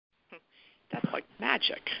That's like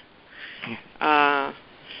magic.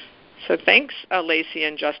 So thanks, Lacey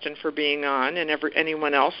and Justin, for being on, and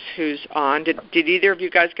anyone else who's on. Did either of you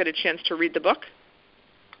guys get a chance to read the book?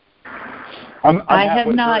 I have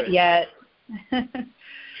not yet.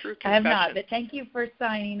 True confession. I have not, but thank you for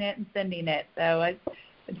signing it and sending it. So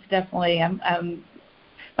it's definitely,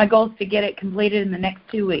 my goal is to get it completed in the next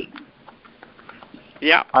 2 weeks.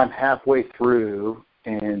 Yeah. I'm halfway through,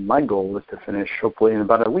 and my goal is to finish hopefully in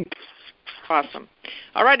about a week. Awesome.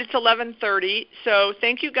 All right, it's 11:30. So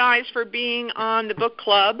thank you guys for being on the book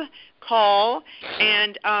club call.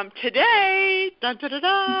 And today,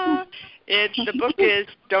 the book is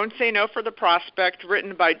Don't Say No for the Prospect,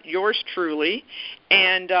 written by yours truly.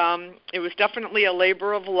 And it was definitely a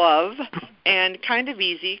labor of love and kind of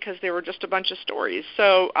easy because they were just a bunch of stories.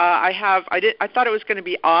 So I thought it was going to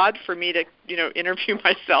be odd for me to interview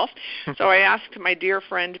myself. So I asked my dear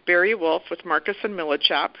friend Barry Wolf with Marcus and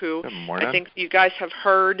Millichap, who I think you guys have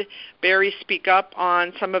heard Barry speak up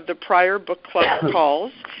on some of the prior book club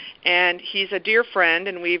calls. And he's a dear friend,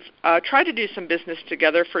 and we've tried to do some business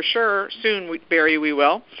together for sure. Soon, Barry, we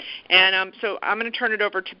will. And so I'm going to turn it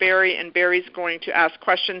over to Barry, and Barry's going to ask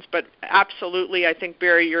questions. But absolutely, I think,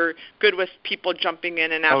 Barry, you're good with people jumping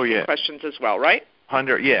in and asking questions as well, right?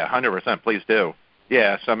 100%. Please do.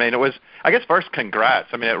 Yeah, so, I mean, it was, I guess, first, congrats.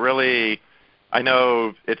 I mean, it really, I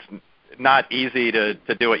know it's not easy to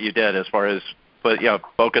do what you did as far as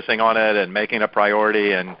focusing on it and making a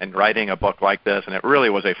priority and writing a book like this. And it really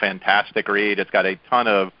was a fantastic read. It's got a ton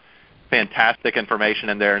of fantastic information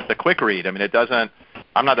in there. It's a quick read. I mean,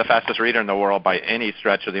 I'm not the fastest reader in the world by any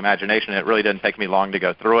stretch of the imagination. It really didn't take me long to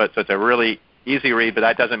go through it. So it's a really easy read, but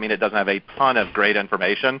that doesn't mean it doesn't have a ton of great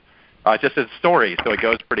information. Just a story, so it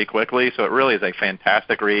goes pretty quickly. So it really is a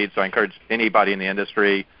fantastic read. So I encourage anybody in the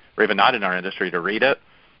industry or even not in our industry to read it.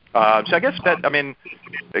 So I guess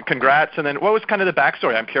congrats. And then what was kind of the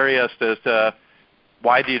backstory? I'm curious as to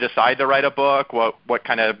why do you decide to write a book? What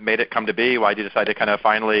kind of made it come to be? Why did you decide to kind of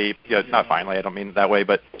finally, not finally, I don't mean it that way,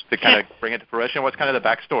 but to kind of bring it to fruition? What's kind of the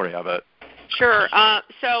backstory of it? Sure.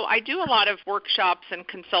 So I do a lot of workshops and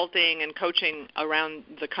consulting and coaching around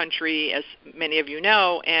the country, as many of you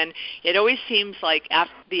know, and it always seems like at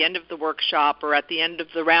the end of the workshop or at the end of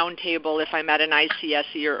the round table, if I'm at an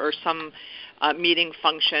ICSE or some meeting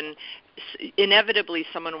function, inevitably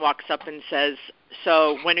someone walks up and says,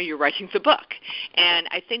 so when are you writing the book? And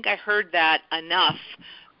I think I heard that enough.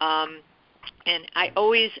 And I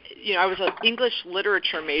always, I was an English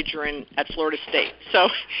literature major at Florida State. So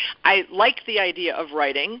I like the idea of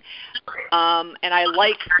writing, and I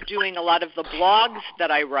like doing a lot of the blogs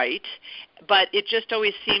that I write, but it just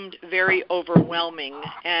always seemed very overwhelming.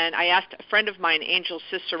 And I asked a friend of mine, Angel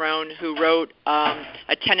Cicerone, who wrote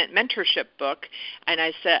a tenant mentorship book, and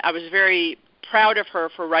I said I was very proud of her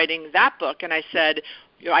for writing that book, and I said,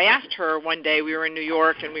 I asked her one day, we were in New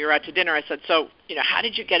York and we were out to dinner, I said, so, how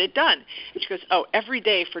did you get it done? And she goes, every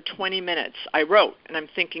day for 20 minutes I wrote. And I'm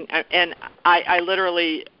thinking, and I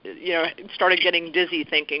literally, started getting dizzy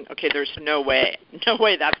thinking, okay, there's no way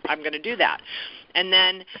that I'm going to do that. And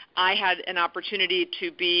then I had an opportunity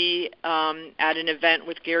to be at an event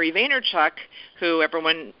with Gary Vaynerchuk, who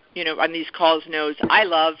everyone, on these calls knows I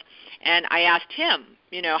love, and I asked him,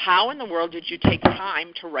 how in the world did you take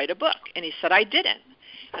time to write a book? And he said, I didn't.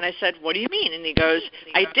 And I said, what do you mean? And he goes,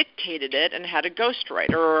 I dictated it and had a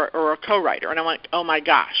ghostwriter or a co-writer. And I went, oh, my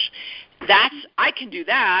gosh, I can do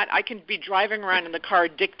that. I can be driving around in the car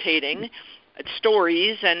dictating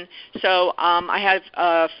stories. And so I have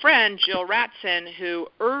a friend, Jill Ratson, who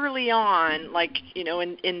early on, like,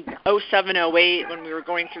 in 07, 08, when we were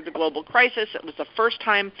going through the global crisis, it was the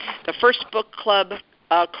first book club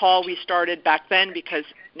call we started back then because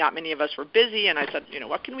not many of us were busy, and I said,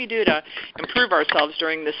 what can we do to improve ourselves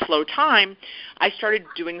during this slow time? I started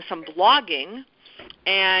doing some blogging,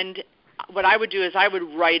 and what I would do is I would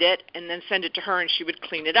write it and then send it to her, and she would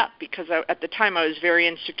clean it up because at the time I was very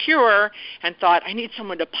insecure and thought, I need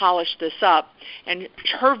someone to polish this up. And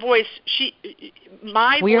her voice,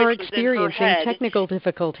 my we voice are was in her experiencing head. Technical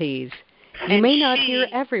difficulties. You may not hear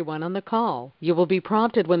everyone on the call. You will be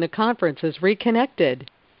prompted when the conference is reconnected.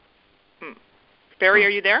 Barry, are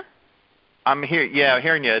you there? I'm here. Yeah, I'm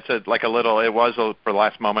hearing you. It's for the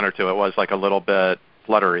last moment or two, it was like a little bit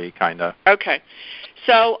fluttery, kind of. Okay.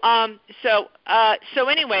 So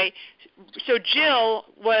anyway, so Jill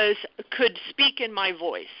could speak in my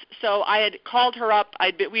voice. So I had called her up.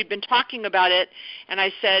 We'd been talking about it, and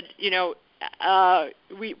I said, I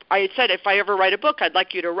said if I ever write a book, I'd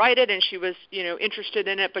like you to write it, and she was, interested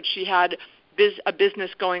in it, but she had a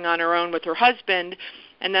business going on her own with her husband.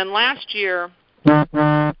 And then last year,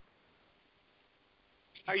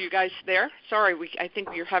 Are you guys there? Sorry, I think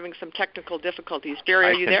you're having some technical difficulties. Barry,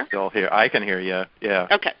 are you there? I can hear you. Yeah.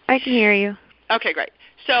 Okay. I can hear you. Okay, great.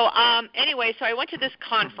 So anyway, so I went to this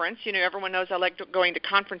conference. Everyone knows I like going to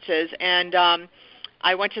conferences, and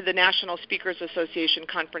I went to the National Speakers Association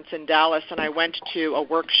conference in Dallas, and I went to a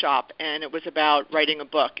workshop, and it was about writing a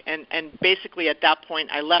book. And basically at that point,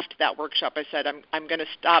 I left that workshop. I said, I'm going to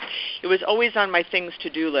stop. It was always on my things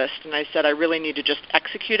to-do list, and I said, I really need to just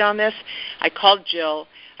execute on this. I called Jill.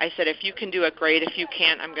 I said, if you can do it, great. If you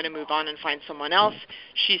can't, I'm going to move on and find someone else.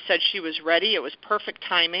 She said she was ready. It was perfect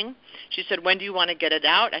timing. She said, when do you want to get it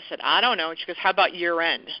out? I said, I don't know. And she goes, how about year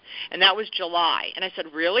end? And that was July. And I said,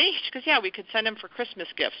 really? She goes, yeah, we could send them for Christmas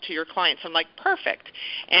gifts to your clients. I'm like, perfect.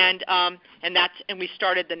 And we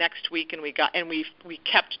started the next week, and we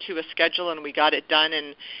kept to a schedule, and we got it done,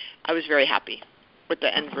 and I was very happy with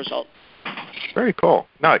the end result. Very cool.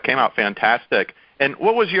 No, it came out fantastic. And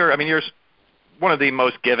what was you're one of the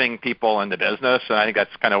most giving people in the business, and I think that's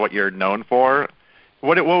kind of what you're known for.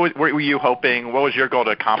 What were you hoping? What was your goal to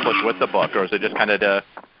accomplish with the book, or was it just kind of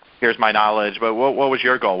here's my knowledge? But what was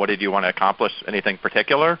your goal? What did you want to accomplish? Anything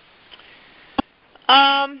particular?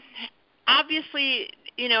 Obviously,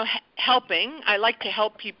 helping. I like to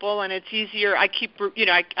help people, and it's easier. I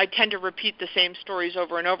tend to repeat the same stories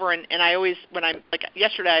over and over, and I always, when I'm, like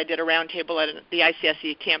yesterday I did a roundtable at the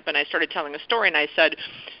ICSE camp, and I started telling a story, and I said,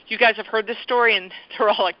 you guys have heard this story? And they're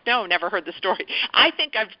all like, no, never heard the story. I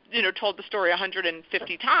think I've, told the story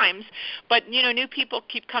 150 times, but, new people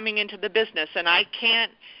keep coming into the business, and I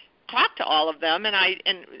can't talk to all of them,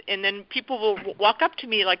 and then people will walk up to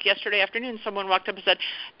me, like yesterday afternoon, someone walked up and said,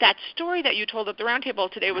 that story that you told at the roundtable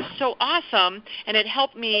today was so awesome, and it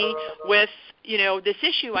helped me with, this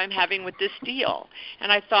issue I'm having with this deal.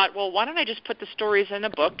 And I thought, well, why don't I just put the stories in a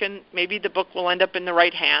book, and maybe the book will end up in the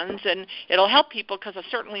right hands, and it'll help people, because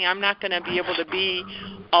certainly I'm not going to be able to be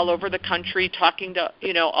all over the country talking to,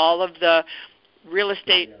 all of the real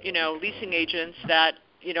estate, leasing agents that,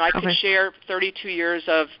 I could share 32 years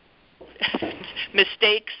of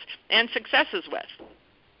mistakes and successes with.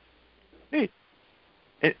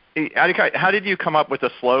 Hey, how did you come up with the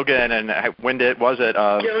slogan, and when was it?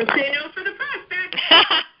 Don't say no for the prospect.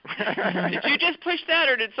 Did you just push that,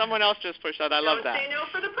 or did someone else just push that? I love that. Don't say no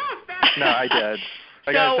for the prospect. No, I did.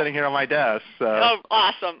 I got it sitting here on my desk. So. Oh,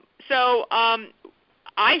 awesome. So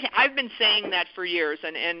I've been saying that for years,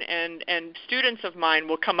 and students of mine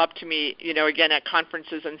will come up to me, again at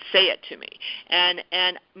conferences and say it to me. And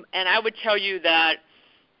I would tell you that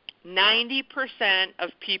 90%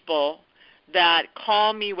 of people that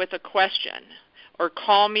call me with a question or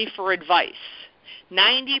call me for advice,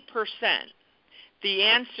 90%, the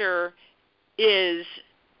answer is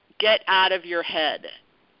get out of your head.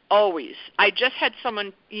 Always. I just had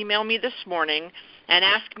someone email me this morning and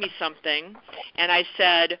ask me something, and I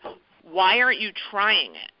said, why aren't you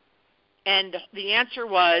trying it? And the answer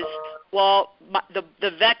was, well,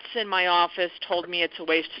 the vets in my office told me it's a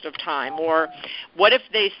waste of time, or what if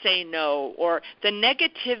they say no, or the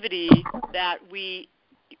negativity that we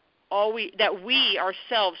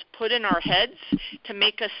ourselves put in our heads to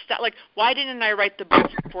make us like, why didn't I write the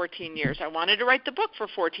book for 14 years? I wanted to write the book for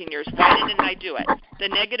 14 years. Why didn't I do it? The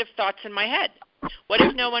negative thoughts in my head. What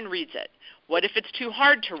if no one reads it? What if it's too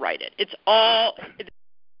hard to write it? It's all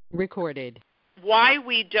recorded. Why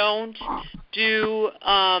we don't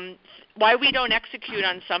execute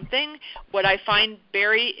on something, what I find,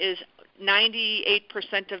 Barry, is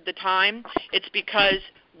 98% of the time it's because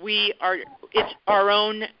it's our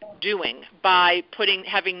own doing by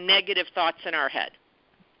having negative thoughts in our head.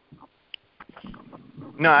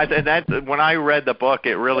 No, when I read the book,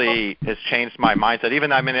 it really has changed my mindset.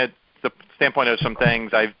 Even, it's the standpoint of some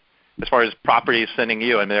things as far as properties sending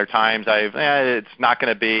you, there are times it's not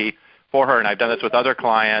going to be for her, and I've done this with other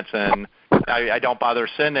clients, and I don't bother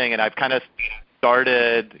sending, and I've kind of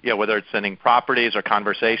started, whether it's sending properties or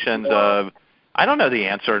conversations of, I don't know the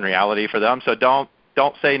answer in reality for them, so don't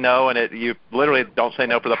say no, and you literally don't say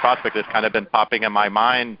no for the prospect. It's kind of been popping in my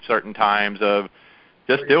mind certain times of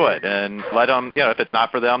just do it and let them, if it's not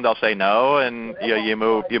for them, they'll say no, and you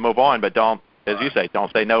move on, but don't, as you say,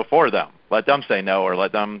 don't say no for them. Let them say no, or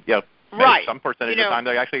let them, right. Some percentage of the time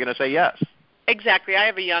they're actually going to say yes. Exactly. I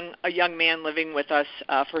have a young man living with us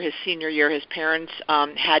for his senior year. His parents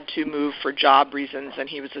had to move for job reasons, and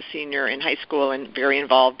he was a senior in high school and very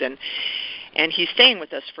involved. And he's staying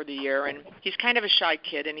with us for the year. And he's kind of a shy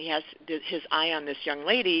kid, and he has his eye on this young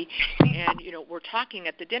lady. And we're talking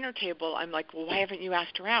at the dinner table. I'm like, well, why haven't you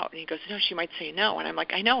asked her out? And he goes, no, she might say no. And I'm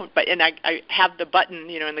like, I know, and I have the button,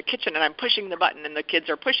 in the kitchen, and I'm pushing the button, and the kids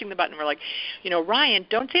are pushing the button. We're like, Ryan,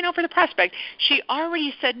 don't say no for the prospect. She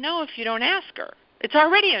already said no if you don't ask her. It's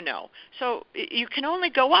already a no. So you can only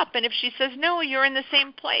go up. And if she says no, you're in the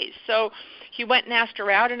same place. So he went and asked her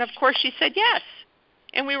out, and of course she said yes.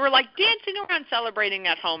 And we were like dancing around celebrating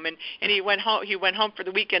at home. And he went home for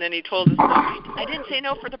the weekend, and he told his mom, I didn't say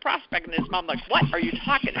no for the prospect. And his mom like, what are you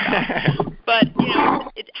talking about? But,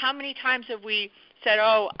 how many times have we said,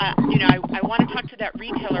 I want to talk to that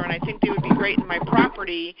retailer, and I think they would be great in my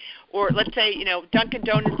property. Or let's say, Dunkin'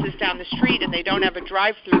 Donuts is down the street, and they don't have a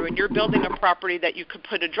drive-through, and you're building a property that you could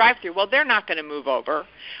put a drive-through. Well, they're not going to move over.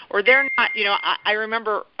 Or they're not, I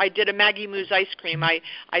remember I did a Maggie Moo's ice cream. I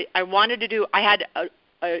had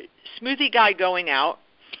a smoothie guy going out.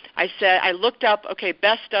 I looked up,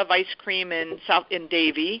 best of ice cream in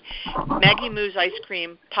Davie. Maggie Moo's ice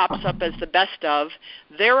cream pops up as the best of.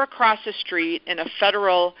 They're across the street in a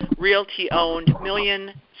federal realty-owned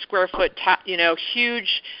million-square-foot,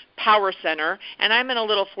 huge power center, and I'm in a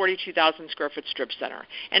little 42,000 square foot strip center.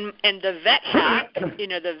 And the vet hat,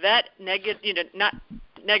 the vet not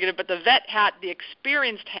negative, but the vet hat, the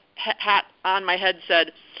experienced hat on my head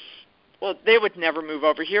said, well, they would never move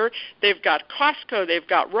over here. They've got Costco, they've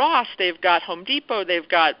got Ross, they've got Home Depot, they've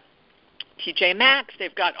got TJ Maxx,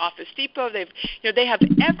 they've got Office Depot, they have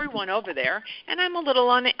everyone over there, and I'm a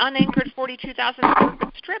little unanchored 42,000 square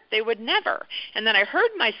foot strip. They would never. And then I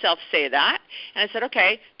heard myself say that, and I said,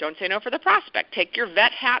 okay, don't say no for the prospect. Take your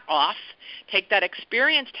vet hat off, take that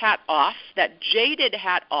experienced hat off, that jaded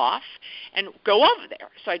hat off, and go over there.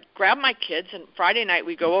 So I grab my kids, and Friday night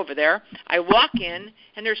we go over there. I walk in,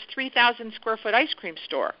 and there's 3,000 square foot ice cream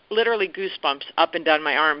store. Literally goosebumps up and down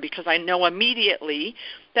my arm because I know immediately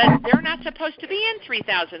that they're not supposed to be in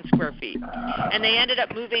 3,000 square feet. And they ended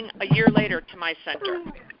up moving a year later to my center.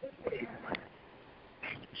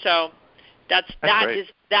 So that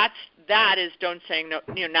is don't saying no,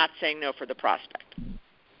 not saying no for the prospect.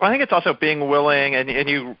 Well, I think it's also being willing, and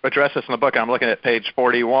you address this in the book. I'm looking at page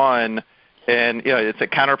 41, and it's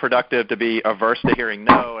counterproductive to be averse to hearing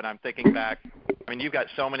no. And I'm thinking back. I mean, you've got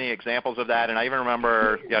so many examples of that, and I even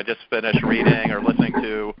remember just finished reading or listening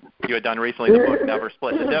to you had done recently the book Never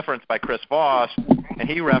Split the Difference by Chris Voss, and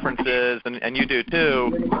he references, and you do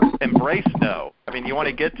too, embrace no. I mean, you want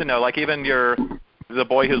to get to know, like even the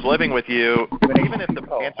boy who's living with you, even if the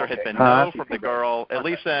answer had been no from the girl, at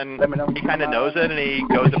least then he kind of knows it and he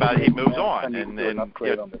goes about it, he moves on and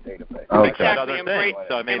makes that other thing.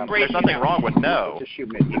 So, I mean, there's nothing wrong with no.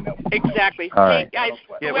 Exactly. All right. Hey, guys,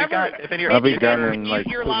 I'll be done in mute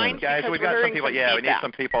your line. Guys, we've got some people, we need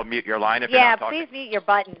some people mute your line if you're not talking. Yeah, please mute your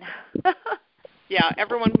button. Yeah,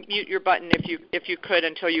 everyone mute your button if you could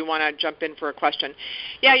until you want to jump in for a question.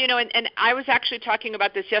 Yeah, and I was actually talking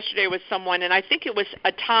about this yesterday with someone, and I think it was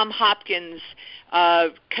a Tom Hopkins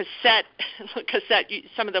cassette.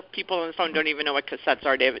 Some of the people on the phone don't even know what cassettes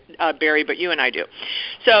are, Barry, but you and I do.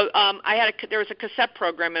 So there was a cassette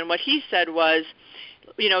program, and what he said was,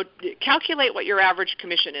 calculate what your average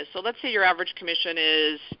commission is. So let's say your average commission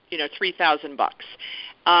is, $3,000.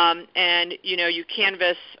 And you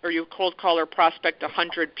canvass or you cold call or prospect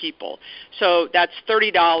 100 people. So that's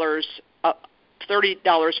 $30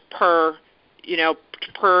 per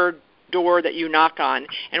per door that you knock on.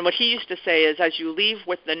 And what he used to say is, as you leave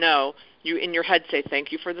with the no, you in your head say,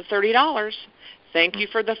 thank you for the $30. Thank you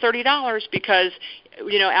for the $30, because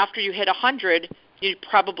after you hit 100, you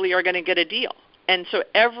probably are going to get a deal. And so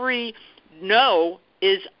every no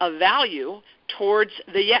is a value towards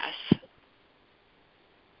the yes.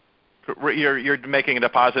 You're making a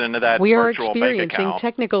deposit into that We are virtual bank experiencing account.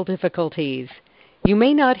 technical difficulties. You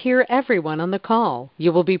may not hear everyone on the call.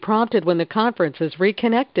 You will be prompted when the conference is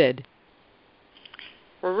reconnected.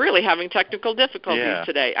 We're really having technical difficulties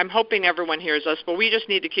today. I'm hoping everyone hears us, but we just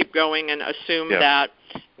need to keep going and assume that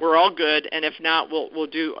we're all good, and if not, we'll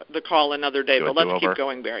do the call another day. But let's keep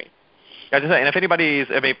going, Barry. And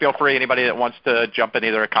if feel free, anybody that wants to jump in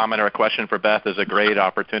either a comment or a question for Beth is a great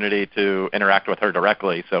opportunity to interact with her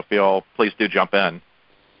directly. So please do jump in.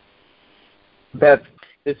 Beth,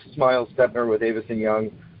 this is Miles Stepner with Avis & Young.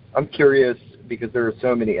 I'm curious because there are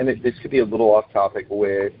so many, and this could be a little off topic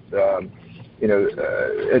with, as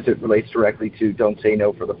it relates directly to don't say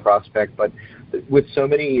no for the prospect, but with so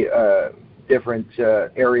many different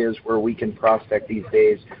areas where we can prospect these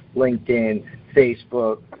days, LinkedIn,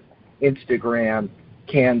 Facebook, Instagram,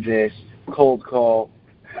 Canvas, cold call.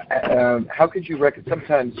 How could you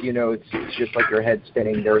sometimes, it's just like your head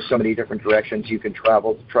spinning. There are so many different directions you can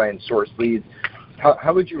travel to try and source leads.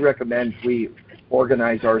 How would you recommend we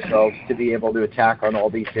organize ourselves to be able to attack on all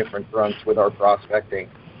these different fronts with our prospecting?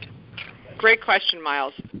 Great question,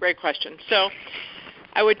 Miles. Great question. So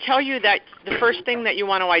I would tell you that the first thing that you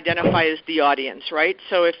want to identify is the audience, right?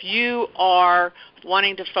 So if you are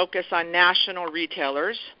wanting to focus on national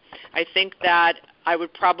retailers. I think that I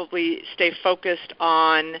would probably stay focused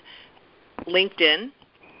on LinkedIn.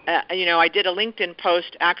 I did a LinkedIn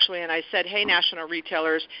post actually, and I said, hey, national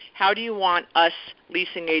retailers, how do you want us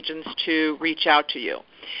leasing agents to reach out to you?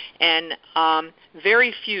 And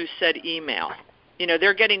very few said email.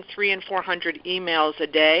 They're getting 300 and 400 emails a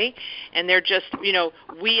day, and they're just,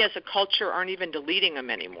 we as a culture aren't even deleting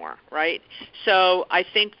them anymore, right? So I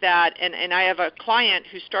think that, and I have a client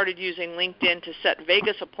who started using LinkedIn to set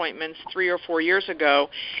Vegas appointments 3 or 4 years ago,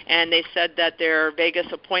 and they said that their Vegas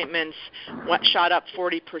appointments shot up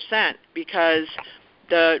 40% because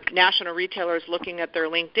the national retailers looking at their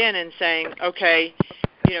LinkedIn and saying, okay,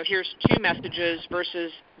 here's 2 messages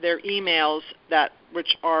versus their emails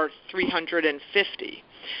which are 350.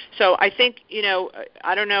 So I think,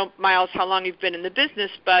 I don't know, Miles, how long you've been in the business,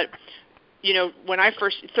 but, when I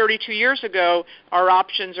first, 32 years ago, our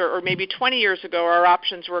options, or maybe 20 years ago, our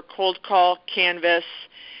options were cold call, canvas,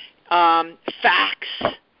 fax,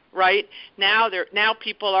 right? Now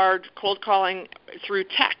people are cold calling through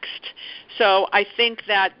text. So I think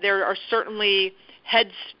that there are certainly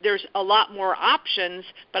there's a lot more options,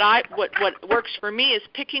 but what works for me is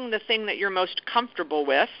picking the thing that you're most comfortable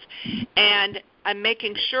with, and I'm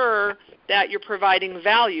making sure that you're providing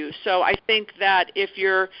value. So I think that if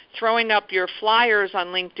you're throwing up your flyers on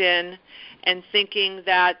LinkedIn and thinking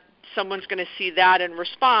that someone's going to see that and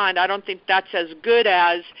respond, I don't think that's as good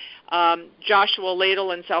as Joshua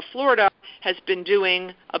Ladle in South Florida has been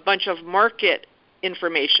doing a bunch of market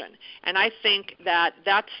information. And I think that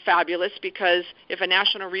that's fabulous, because if a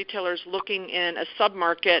national retailer is looking in a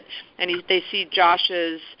submarket and they see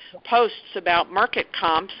Josh's posts about market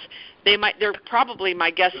comps, they're probably,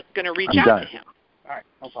 my guess, going to reach out to him. All right,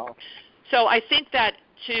 no problem. So I think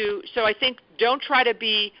don't try to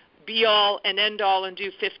be all and end all and do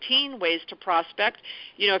 15 ways to prospect.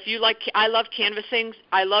 If you like, I love canvassing.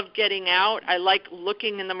 I love getting out. I like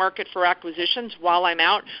looking in the market for acquisitions while I'm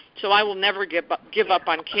out. So I will never give up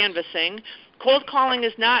on canvassing. Cold calling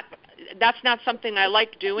that's not something I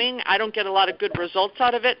like doing. I don't get a lot of good results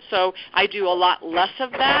out of it, so I do a lot less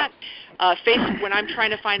of that. Facebook, when I'm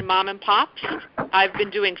trying to find mom and pops, I've been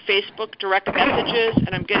doing Facebook direct messages,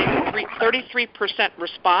 and I'm getting 33%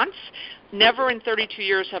 response. Never in 32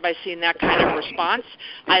 years have I seen that kind of response.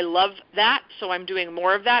 I love that, so I'm doing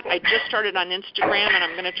more of that. I just started on Instagram, and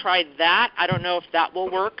I'm going to try that. I don't know if that will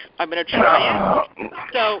work. I'm going to try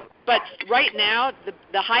it. But right now,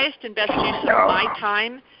 the highest and best use of my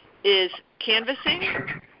time is canvassing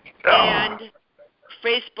and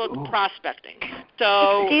Facebook prospecting.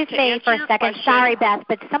 So, excuse me for a second. Sorry, Beth,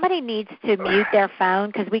 but somebody needs to mute their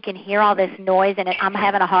phone because we can hear all this noise, and I'm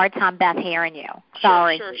having a hard time, Beth, hearing you.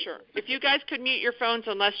 Sorry. Sure. If you guys could mute your phones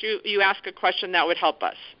unless you ask a question, that would help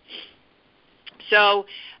us. So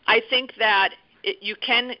I think that you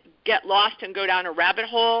can get lost and go down a rabbit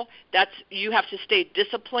hole. You have to stay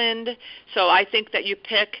disciplined. So I think that you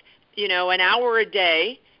pick, an hour a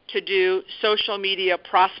day to do social media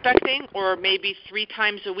prospecting, or maybe 3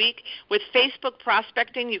 times a week. With Facebook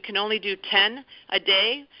prospecting, you can only do 10 a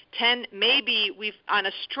day. 10, maybe on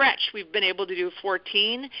a stretch, we've been able to do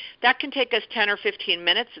 14. That can take us 10 or 15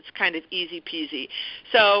 minutes. It's kind of easy peasy.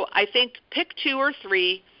 So I think pick 2 or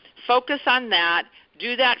 3, focus on that.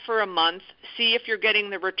 Do that for a month. See if you're getting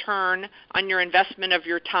the return on your investment of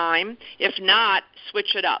your time. If not,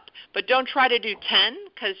 switch it up. But don't try to do 10,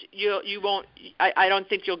 because you won't. I don't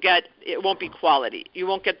think you'll get. It won't be quality. You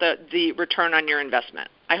won't get the return on your investment.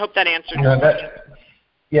 I hope that answered your question.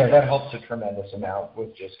 That helps a tremendous amount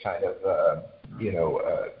with just kind of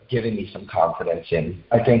giving me some confidence in.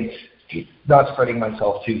 I think not spreading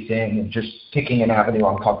myself too thin and just picking an avenue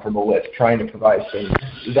I'm comfortable with, trying to provide some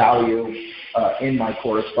value in my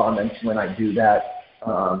correspondence when I do that,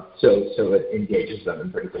 so it engages them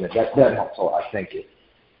and brings them in. That helps a lot. Thank you.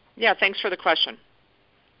 Yeah, thanks for the question.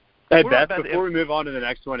 Hey, Beth, before we move on to the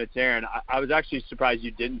next one, it's Aaron. I was actually surprised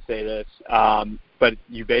you didn't say this, but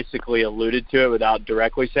you basically alluded to it without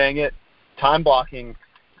directly saying it. Time blocking,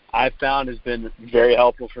 I've found, has been very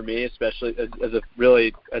helpful for me, especially as it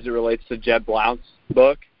relates to Jeb Blount's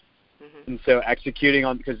book. Mm-hmm. And so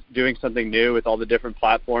because doing something new with all the different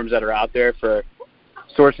platforms that are out there for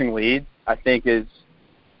sourcing leads, I think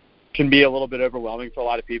can be a little bit overwhelming for a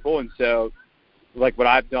lot of people. And so, like, what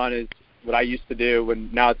I've done is what I used to do,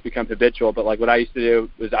 now it's become habitual, but like what I used to do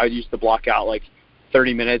was I used to block out like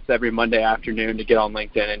 30 minutes every Monday afternoon to get on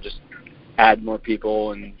LinkedIn and just add more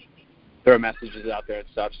people and throw messages out there and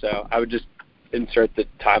stuff. So I would just insert the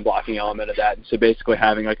time blocking element of that. And so basically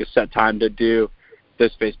having like a set time to do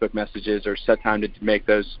those Facebook messages or set time to make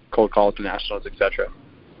those cold calls to nationals, etc.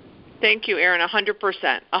 Thank you, Erin.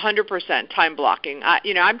 100% time blocking.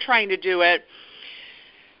 I'm trying to do it.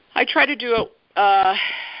 I try to do it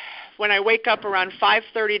when I wake up around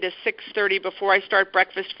 5:30 to 6:30 before I start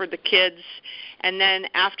breakfast for the kids, and then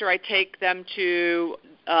after I take them to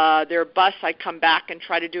their bus, I come back and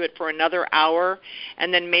try to do it for another hour,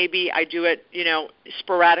 and then maybe I do it,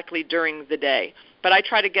 sporadically during the day. But I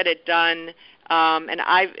try to get it done. And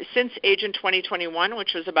since Agent 2021,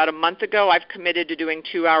 which was about a month ago, I've committed to doing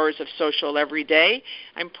 2 hours of social every day.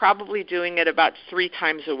 I'm probably doing it about 3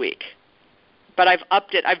 times a week. But I've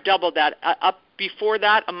upped it. I've doubled that. Before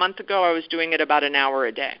that, a month ago, I was doing it about an hour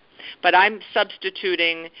a day. But I'm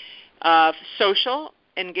substituting social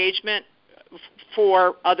engagement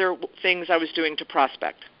for other things I was doing to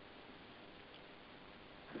prospect.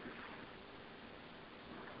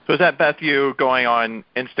 So is that, Beth, you going on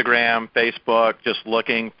Instagram, Facebook, just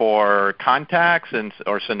looking for contacts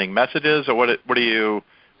or sending messages, or what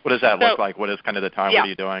does that look like? What is kind of the time? Yeah. What are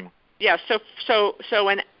you doing? Yeah, so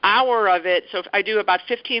an hour of it, so I do about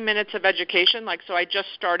 15 minutes of education, so I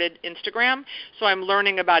just started Instagram, so I'm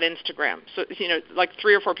learning about Instagram. So,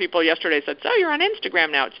 3 or 4 people yesterday said, so you're on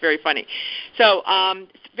Instagram now. It's very funny. So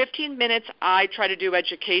 15 minutes I try to do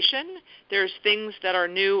education. There's things that are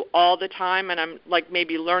new all the time, and I'm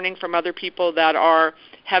maybe learning from other people that are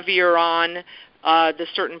heavier on the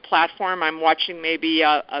certain platform. I'm watching maybe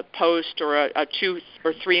a post or a 2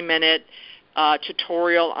 or 3 minute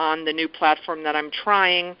tutorial on the new platform that I'm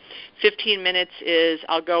trying. 15 minutes is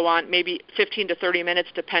I'll go on, maybe 15 to 30 minutes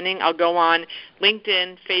depending. I'll go on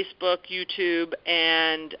LinkedIn, Facebook, YouTube,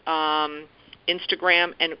 and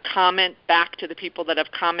Instagram and comment back to the people that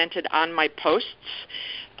have commented on my posts.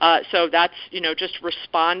 So that's, just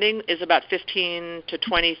responding is about 15 to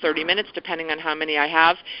 20, 30 minutes, depending on how many I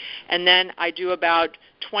have. And then I do about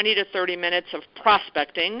 20 to 30 minutes of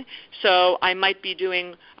prospecting. So I might be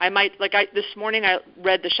doing, this morning I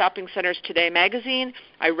read the Shopping Centers Today magazine.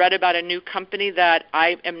 I read about a new company that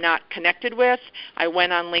I am not connected with. I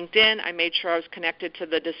went on LinkedIn. I made sure I was connected to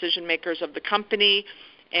the decision makers of the company,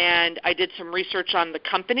 and I did some research on the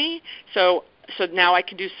company. So now I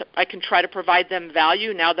can try to provide them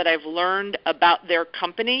value now that I've learned about their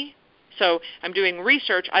company. So I'm doing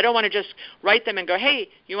research. I don't want to just write them and go, hey,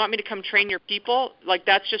 you want me to come train your people?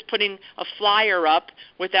 That's just putting a flyer up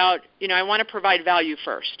without, I want to provide value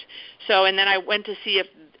first. So, and then I went to see if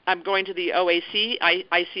I'm going to the OAC,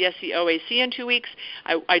 ICSC OAC in 2 weeks.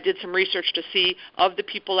 I did some research to see of the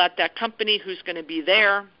people at that company who's going to be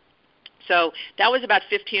there. So that was about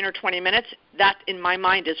 15 or 20 minutes. That, in my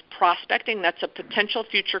mind, is prospecting. That's a potential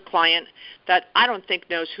future client that I don't think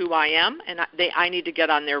knows who I am, and I need to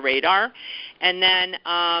get on their radar. And then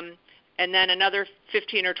another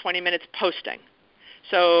 15 or 20 minutes posting.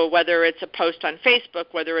 So whether it's a post on Facebook,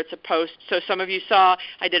 whether it's a post, so some of you saw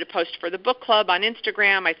I did a post for the book club on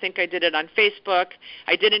Instagram. I think I did it on Facebook.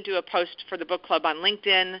 I didn't do a post for the book club on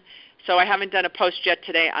LinkedIn. So I haven't done a post yet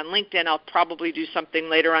today on LinkedIn. I'll probably do something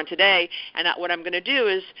later on today. And what I'm going to do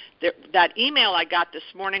is that email I got this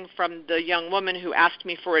morning from the young woman who asked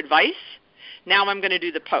me for advice, now I'm going to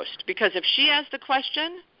do the post. Because if she asked the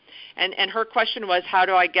question, and her question was, how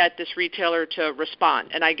do I get this retailer to respond?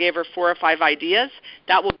 And I gave her 4 or 5 ideas.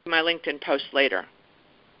 That will be my LinkedIn post later.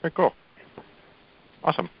 Very cool.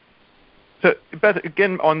 Awesome. So, Beth,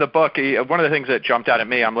 again, on the book, one of the things that jumped out at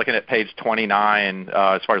me, I'm looking at page 29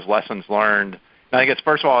 as far as lessons learned. And I guess,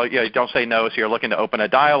 first of all, you don't say no, so you're looking to open a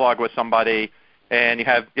dialogue with somebody, and you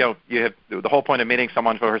have the whole point of meeting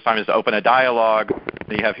someone for the first time is to open a dialogue.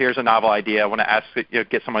 And you have, here's a novel idea. I want to ask,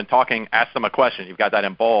 get someone talking, ask them a question. You've got that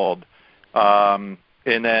in bold. And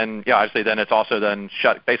then, obviously, then it's also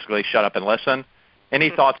basically shut up and listen. Any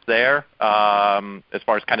thoughts there as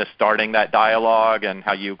far as kind of starting that dialogue and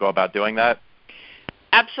how you go about doing that?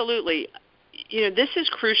 Absolutely. This is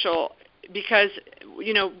crucial because,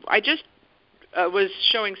 I just was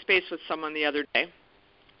showing space with someone the other day,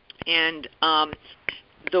 and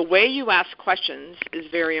the way you ask questions is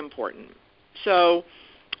very important. So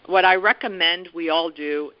what I recommend we all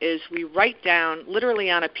do is we write down literally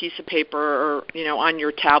on a piece of paper or, on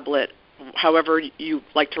your tablet, however you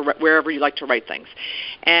like to, wherever you like to write things,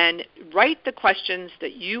 and write the questions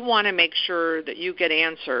that you want to make sure that you get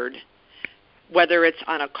answered, whether it's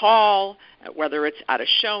on a call, whether it's at a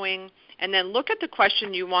showing, and then look at the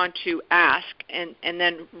question you want to ask and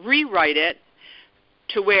then rewrite it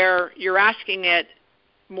to where you're asking it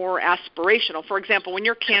more aspirational. For example, when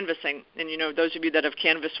you're canvassing, and those of you that have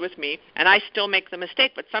canvassed with me, and I still make the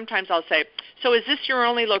mistake, but sometimes I'll say, so is this your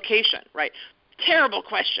only location, right? Terrible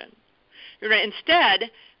question. Instead,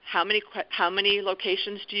 how many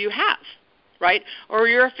locations do you have? right? Or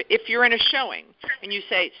if you're in a showing and you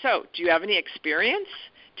say, so do you have any experience?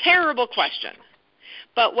 Terrible question.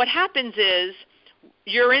 But what happens is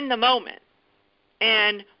you're in the moment.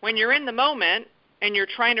 And when you're in the moment and you're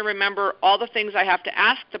trying to remember all the things I have to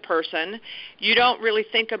ask the person, you don't really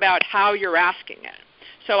think about how you're asking it.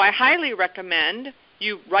 So I highly recommend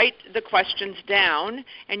you write the questions down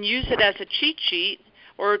and use it as a cheat sheet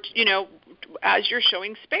or, as you're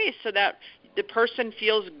showing space so that the person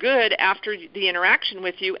feels good after the interaction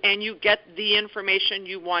with you and you get the information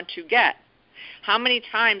you want to get. How many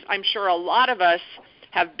times, I'm sure a lot of us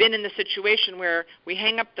have been in the situation where we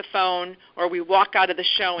hang up the phone or we walk out of the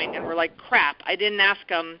showing and we're like, crap, I didn't ask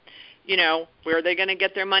them, where are they going to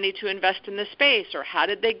get their money to invest in the space or how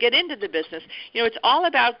did they get into the business? It's all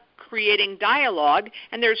about creating dialogue,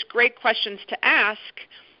 and there's great questions to ask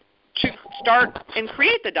to start and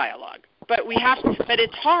create the dialogue. But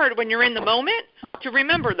it's hard when you're in the moment to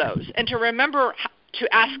remember those and to remember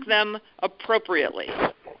to ask them appropriately.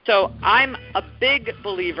 So I'm a big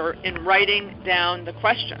believer in writing down the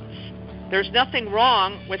questions. There's nothing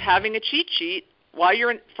wrong with having a cheat sheet while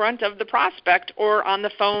you're in front of the prospect or on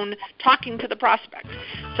the phone talking to the prospect.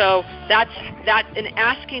 So that, and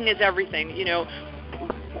asking is everything.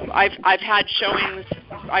 I've had showings.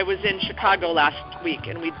 I was in Chicago last week,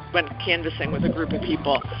 and we went canvassing with a group of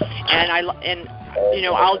people, and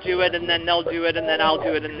I'll do it, and then they'll do it, and then I'll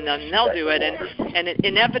do it, and then they'll do it, and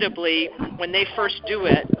inevitably, when they first do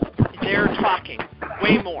it, they're talking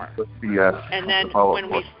way more. And then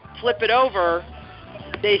when we flip it over,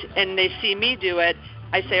 they see me do it,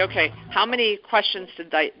 I say, okay, how many questions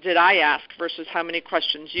did I ask versus how many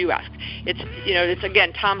questions you ask? It's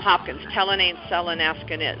again, Tom Hopkins, telling ain't selling,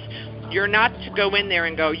 asking is. You're not to go in there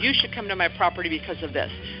and go, you should come to my property because of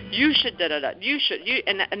this. You should da-da-da. You should.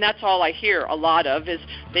 And that's all I hear a lot of is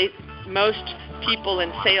most people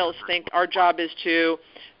in sales think our job is to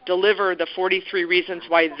deliver the 43 reasons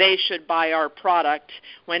why they should buy our product,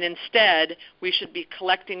 when instead we should be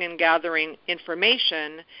collecting and gathering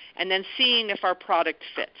information and then seeing if our product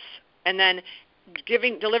fits. And then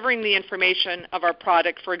delivering the information of our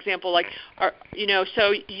product, for example,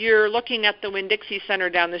 so you're looking at the Winn-Dixie Center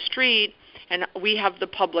down the street, and we have the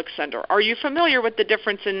Publix Center. Are you familiar with the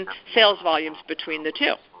difference in sales volumes between the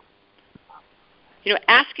two?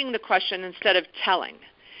 Asking the question instead of telling.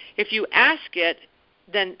 If you ask it,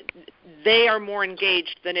 then they are more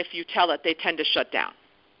engaged than if you tell it. They tend to shut down.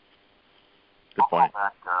 Good point.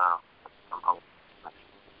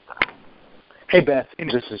 Hey, Beth,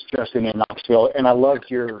 this is Justin in Knoxville, and I loved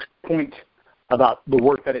your point about the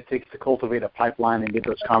work that it takes to cultivate a pipeline and get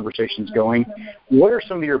those conversations going. What are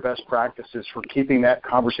some of your best practices for keeping that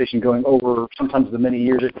conversation going over sometimes the many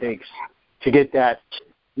years it takes to get that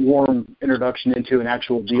warm introduction into an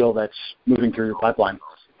actual deal that's moving through your pipeline?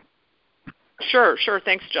 Sure.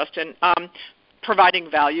 Thanks, Justin. Providing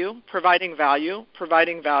value.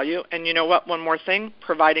 And you know what? One more thing,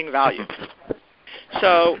 providing value.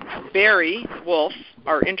 So Barry Wolf,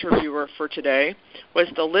 our interviewer for today, was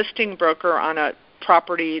the listing broker on a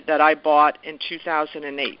property that I bought in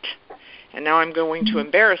 2008. And now I'm going to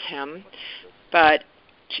embarrass him, but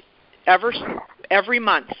every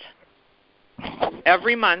month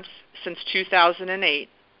since 2008,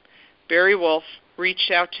 Barry Wolf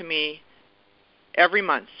reached out to me every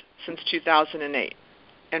month since 2008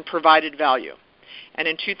 and provided value. And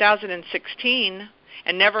in 2016,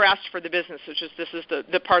 and never asked for the business, this is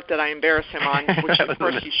the part that I embarrass him on, which of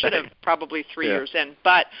course he should have probably 3 years in,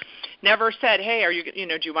 but never said, hey, do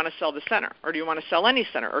you want to sell the center, or do you want to sell any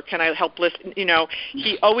center, or can I help list?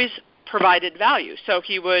 He always provided value. So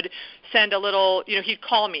he would send a little, he'd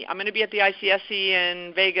call me, I'm going to be at the ICSC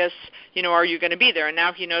in Vegas, are you going to be there? And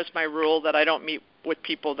now he knows my rule that I don't meet with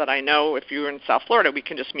people that I know. If you're in South Florida, we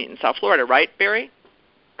can just meet in South Florida, right, Barry?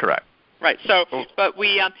 Correct. Right. So, but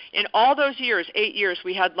we, in all those years, 8 years,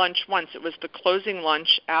 we had lunch once. It was the closing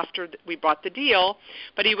lunch after we bought the deal.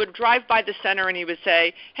 But he would drive by the center and he would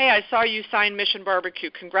say, hey, I saw you sign Mission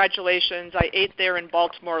Barbecue. Congratulations. I ate there in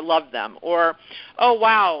Baltimore. Loved them. Or, oh,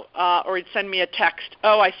 wow. Or he'd send me a text.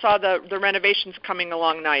 Oh, I saw the renovations coming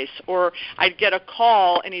along nice. Or I'd get a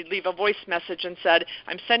call and he'd leave a voice message and said,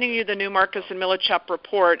 I'm sending you the new Marcus and Millichap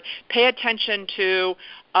report. Pay attention to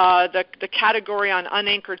the category on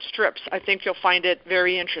unanchored strips. I think you'll find it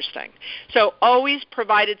very interesting. So always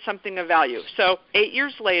provided something of value. So 8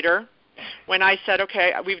 years later, when I said,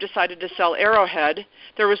 okay, we've decided to sell Arrowhead,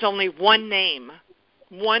 there was only one name,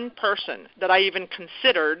 one person that I even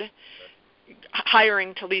considered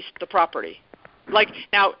hiring to lease the property.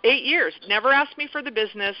 Now, 8 years, never asked me for the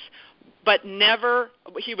business, but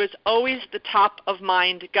he was always the top of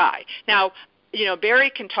mind guy. Now, Barry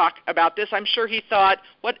can talk about this. I'm sure he thought,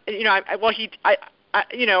 8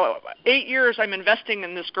 years I'm investing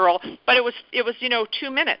in this girl, but it was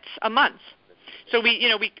 2 minutes a month. So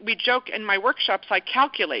we joke in my workshops. I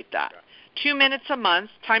calculate that 2 minutes a month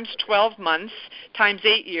times 12 months times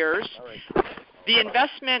 8 years. The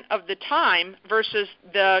investment of the time versus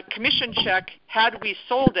the commission check, had we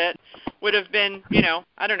sold it, would have been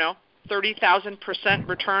 30,000%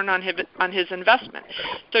 return on his investment.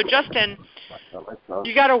 So Justin,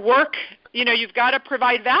 you got to work. You've got to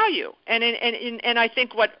provide value, and I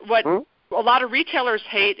think what a lot of retailers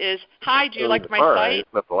hate is, hi, do you like my site?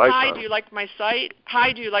 Hi, do you like my site?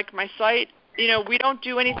 Hi, do you like my site? We don't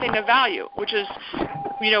do anything of value, which is,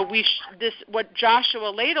 what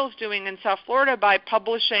Joshua Ladle's doing in South Florida by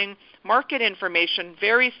publishing market information,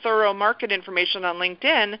 very thorough market information on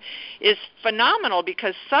LinkedIn, is phenomenal,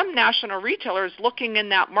 because some national retailers looking in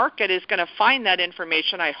that market is going to find that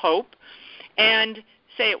information, I hope, and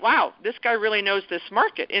say, wow, this guy really knows this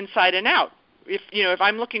market inside and out. If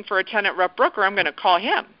I'm looking for a tenant rep broker, I'm going to call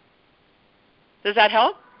him. Does that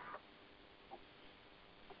help?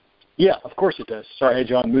 Yeah, of course it does. Sorry, hey,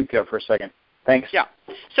 John, moved you for a second. Thanks. Yeah.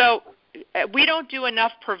 So we don't do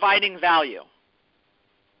enough providing value.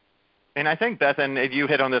 And I think, Beth, and you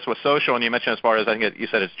hit on this with social, and you mentioned as far as, I think you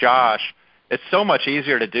said it's Josh, it's so much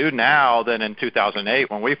easier to do now than in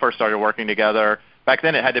 2008 when we first started working together. Back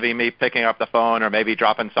then it had to be me picking up the phone or maybe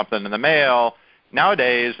dropping something in the mail.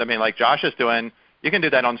 Nowadays, like Josh is doing, you can do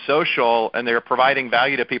that on social, and they're providing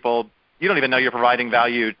value to people you don't even know you're providing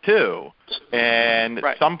value to. And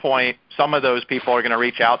at some point, some of those people are going to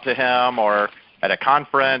reach out to him or at a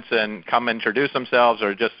conference and come introduce themselves,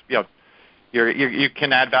 or just, you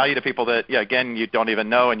can add value to people that, again, you don't even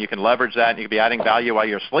know, and you can leverage that, and you can be adding value while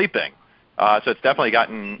you're sleeping. So it's definitely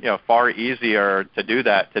gotten, far easier to do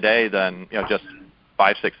that today than, just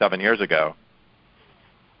 5, 6, 7 years ago.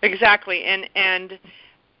 Exactly. And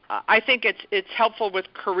I think it's helpful with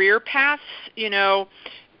career paths,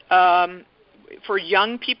 for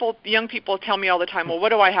young people tell me all the time, well, what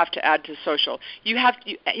do I have to add to social? You have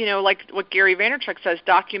to, like what Gary Vaynerchuk says,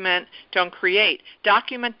 document, don't create.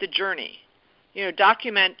 Document the journey.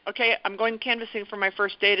 Document, okay, I'm going canvassing for my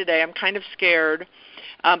first day today. I'm kind of scared,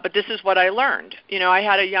 but this is what I learned. I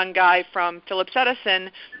had a young guy from Phillips Edison,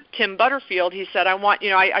 Tim Butterfield. He said,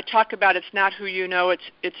 I talk about it's not who you know,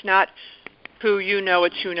 it's not who you know,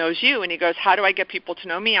 it's who knows you. And he goes, how do I get people to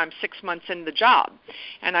know me? I'm 6 months in the job.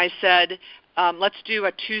 And I said, let's do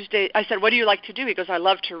a Tuesday. I said, what do you like to do? He goes, I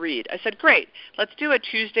love to read. I said, great. Let's do a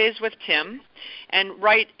Tuesdays with Tim and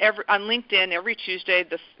write on LinkedIn every Tuesday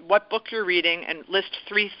what book you're reading and list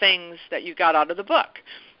 3 things that you got out of the book.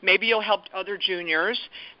 Maybe you'll help other juniors.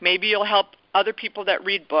 Maybe you'll help other people that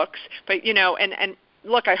read books. But, and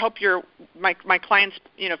look, I hope my clients,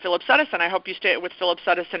 Phillips Edison, I hope you stay with Phillips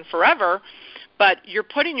Edison forever. But you're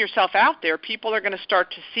putting yourself out there. People are going to start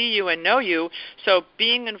to see you and know you. So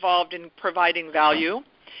being involved in providing value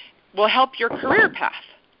will help your career path.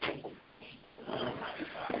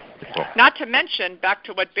 Not to mention, back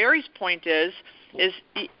to what Barry's point is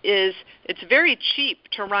it's very cheap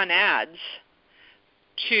to run ads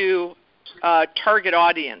to target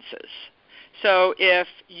audiences. So if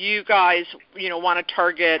you guys, want to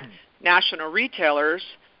target national retailers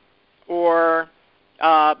or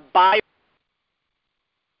buy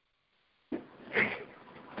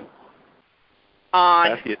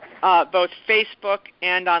on both Facebook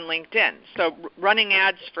and on LinkedIn. So running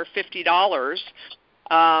ads for $50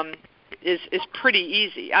 is pretty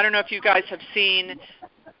easy. I don't know if you guys have seen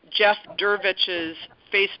Jeff Dervich's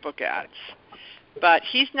Facebook ads, but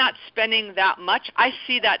he's not spending that much. I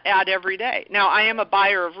see that ad every day. Now, I am a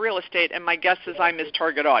buyer of real estate, and my guess is I'm his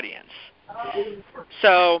target audience.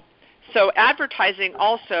 So advertising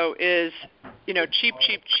also is, cheap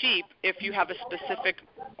if you have a specific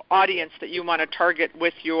audience that you want to target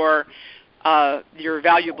with your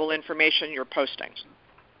valuable information you're posting.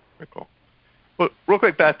 Very cool. Well, real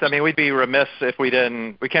quick, Beth, we'd be remiss if we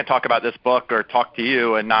can't talk about this book or talk to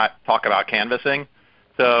you and not talk about canvassing.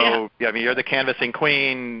 So, you're the canvassing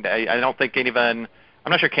queen. I don't think I'm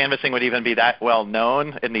not sure canvassing would even be that well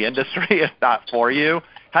known in the industry if not for you.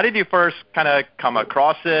 How did you first kind of come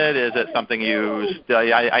across it? Is it something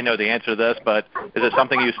I know the answer to this, but is it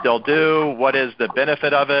something you still do? What is the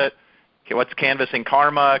benefit of it? Okay, what's canvassing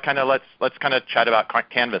karma? Let's kind of chat about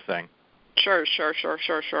canvassing. Sure.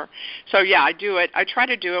 So, I do it. I try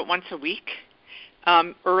to do it once a week.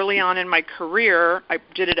 Early on in my career, I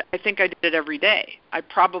did it. I think I did it every day.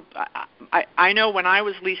 I know when I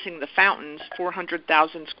was leasing the Fountains,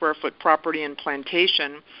 400,000 square foot property in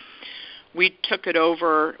Plantation, we took it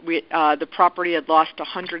over. The property had lost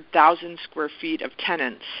 100,000 square feet of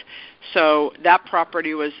tenants. So that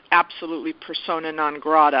property was absolutely persona non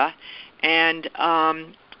grata. And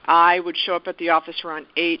I would show up at the office around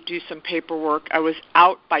 8, do some paperwork. I was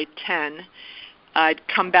out by 10. I'd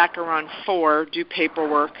come back around 4, do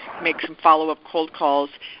paperwork, make some follow-up cold calls.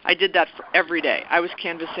 I did that for every day. I was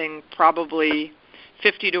canvassing probably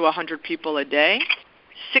 50 to 100 people a day.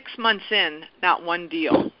 6 months in, not one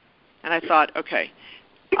deal. And I thought, okay,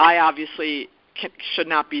 I obviously should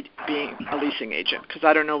not be being a leasing agent because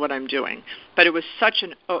I don't know what I'm doing. But it was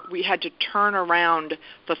we had to turn around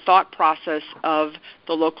the thought process of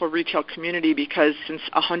the local retail community because since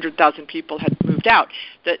 100,000 people had moved out,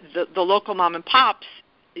 the local mom and pops,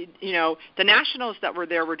 the nationals that were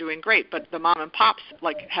there were doing great, but the mom and pops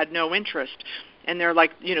had no interest. And they're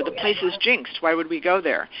like, the place is jinxed. Why would we go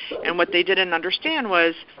there? And what they didn't understand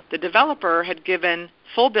was the developer had given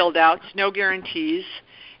full build-outs, no guarantees,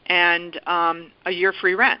 and a year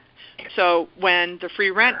free rent. So when the free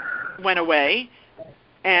rent went away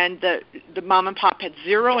and the mom and pop had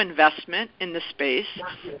zero investment in the space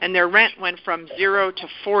and their rent went from 0 to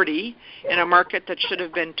 40 in a market that should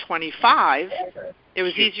have been 25, it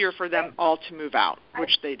was easier for them all to move out,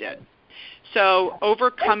 which they did. So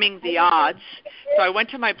overcoming the odds. So I went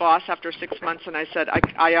to my boss after 6 months and I said,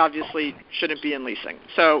 I obviously shouldn't be in leasing.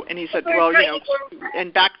 And he said, well,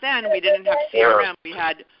 and back then we didn't have CRM. We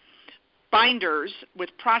had binders with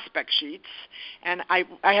prospect sheets, and I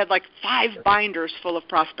had 5 binders full of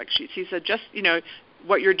prospect sheets. He said, just,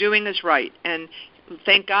 what you're doing is right. And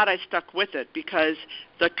thank God I stuck with it because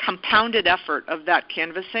the compounded effort of that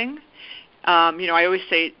canvassing, I always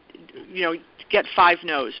say, get 5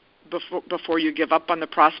 no's before you give up on the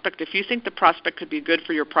prospect. If you think the prospect could be good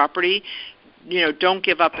for your property, don't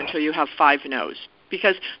give up until you have 5 no's.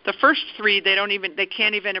 Because the first 3, they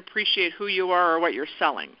can't even appreciate who you are or what you're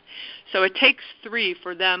selling. So it takes 3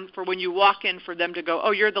 for when you walk in, for them to go,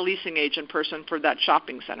 oh, you're the leasing agent person for that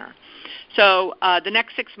shopping center. So the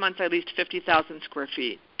next 6 months, I leased 50,000 square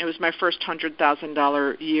feet. It was my first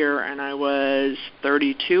 $100,000 year, and I was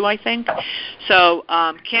 32, I think. So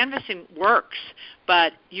canvassing works,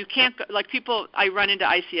 but you can't people. I run into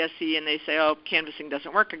ICSC, and they say, oh, canvassing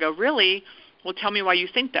doesn't work. I go, really? Well, tell me why you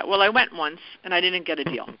think that. Well, I went once, and I didn't get a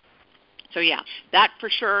deal. So, yeah, that for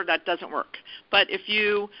sure, that doesn't work. But if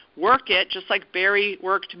you work it, just like Barry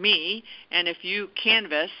worked me, and if you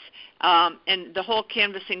canvass, and the whole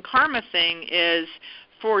canvassing karma thing is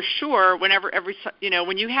for sure whenever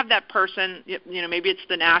when you have that person, maybe it's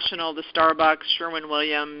the National, the Starbucks,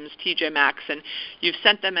 Sherwin-Williams, TJ Maxx, and you've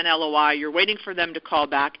sent them an LOI, you're waiting for them to call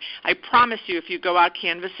back. I promise you if you go out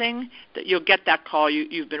canvassing that you'll get that call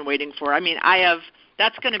you've been waiting for. I mean,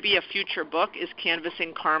 that's going to be a future book, is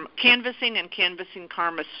canvassing and canvassing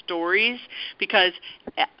karma stories, because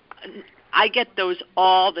I get those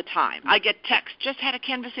all the time. I get texts, just had a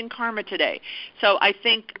canvassing karma today. So I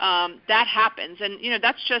think that happens. And,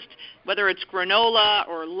 that's just whether it's granola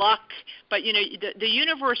or luck. But, the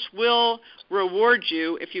universe will reward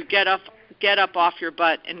you if you get up off your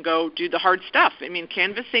butt and go do the hard stuff. I mean,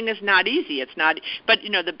 canvassing is not easy. It's not. But,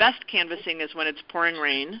 the best canvassing is when it's pouring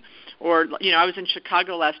rain. Or, I was in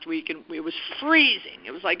Chicago last week, and it was freezing.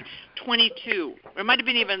 It was 22. It might have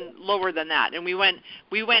been even lower than that. And we went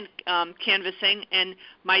canvassing, and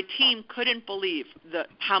my team couldn't believe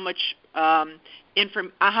how much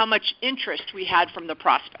interest we had from the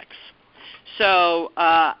prospects. So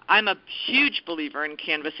I'm a huge believer in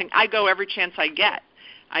canvassing. I go every chance I get.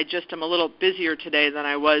 I just am a little busier today than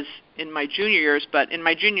I was in my junior years. But in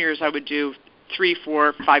my junior years, I would do 3,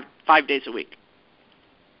 4, 5 days a week.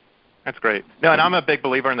 That's great. No, and I'm a big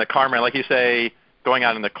believer in the karma. Like you say, going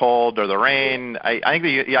out in the cold or the rain, I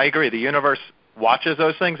agree. The universe watches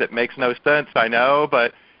those things. It makes no sense, I know.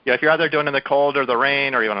 But if you're out there doing it in the cold or the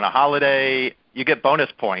rain or even on a holiday, you get bonus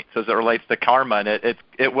points as it relates to karma, and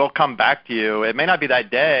it will come back to you. It may not be that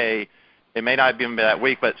day. It may not even be that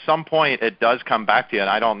week. But at some point, it does come back to you, and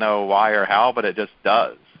I don't know why or how, but it just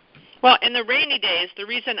does. Well, in the rainy days, the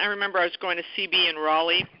reason I remember I was going to CB in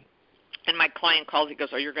Raleigh, and my client calls, he goes,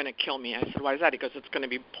 oh, you're going to kill me. I said, why is that? He goes, it's going to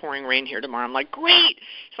be pouring rain here tomorrow. I'm like, great.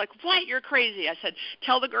 He's like, what? You're crazy. I said,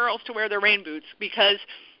 tell the girls to wear their rain boots, because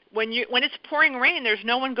when it's pouring rain, there's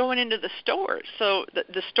no one going into the stores. So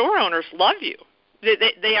the store owners love you.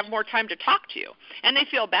 They have more time to talk to you, and they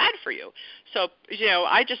feel bad for you. So,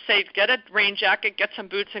 I just say get a rain jacket, get some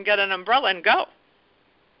boots, and get an umbrella and go.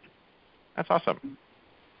 That's awesome.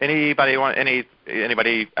 Anybody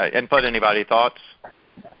input? Anybody thoughts?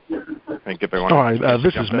 All right,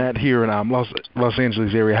 this is Matt here in Los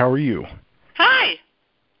Angeles area. How are you? Hi.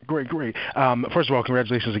 great. First of all,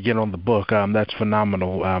 congratulations again on the book. That's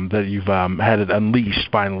phenomenal that you've had it unleashed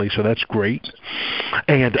finally, so that's great.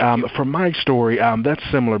 And for my story, that's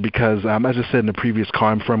similar because, as I said in the previous call,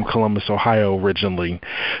 I'm from Columbus, Ohio originally.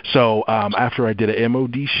 So after I did an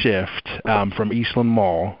MOD shift from Eastland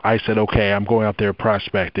Mall, I said, okay, I'm going out there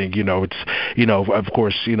prospecting. It's, of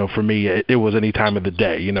course, for me, it was any time of the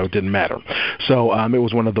day. It didn't matter. So it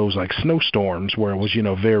was one of those like snowstorms where it was,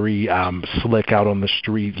 very slick out on the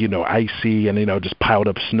street, icy and, just piled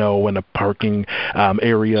up snow in a parking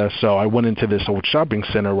area. So I went into this old shopping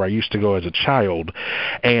center where I used to go as a child.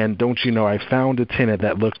 And don't you know, I found a tenant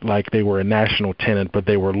that looked like they were a national tenant, but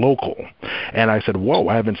they were local. And I said, whoa,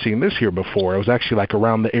 I haven't seen this here before. It was actually like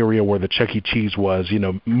around the area where the Chuck E. Cheese was,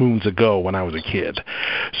 moons ago when I was a kid.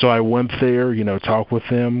 So I went there, talked with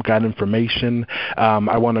them, got information.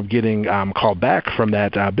 I wound up getting called back from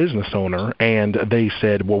that business owner, and they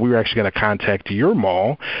said, well, we were actually going to contact your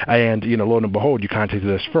mall, and, lo and behold, you contacted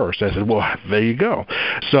us first. I said, well, there you go.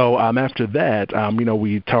 So after that,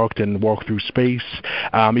 we talked and walked through space,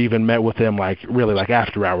 even met with them really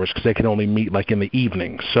after hours because they could only meet in the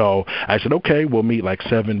evening. So I said, okay, we'll meet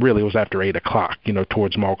 7, really it was after 8 o'clock,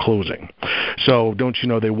 towards mall closing. So don't you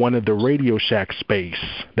know, they wanted the Radio Shack space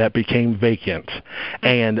that became vacant,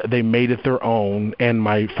 and they made it their own, and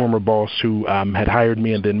my former boss who had hired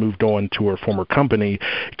me and then moved on to her former company,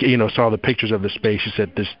 saw the pictures of the space. She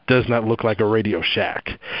said, this does not look like a Radio Shack.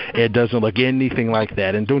 It doesn't look anything like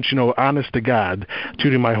that. And don't you know, honest to God,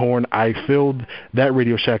 tooting my horn, I filled that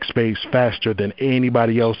Radio Shack space faster than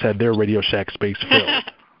anybody else had their Radio Shack space filled.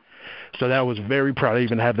 So that was very proud. I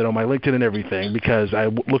even have that on my LinkedIn and everything because I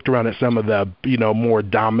looked around at some of the, more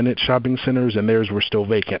dominant shopping centers and theirs were still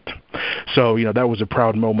vacant. So, that was a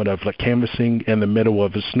proud moment of canvassing in the middle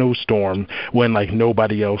of a snowstorm when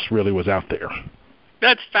nobody else really was out there.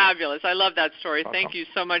 That's fabulous. I love that story. Thank you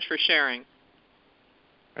so much for sharing.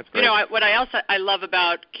 That's great. What I love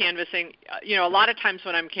about canvassing, a lot of times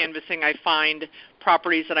when I'm canvassing, I find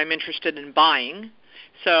properties that I'm interested in buying.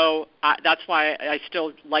 So that's why I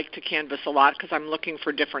still like to canvass a lot because I'm looking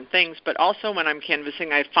for different things. But also when I'm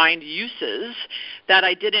canvassing, I find uses that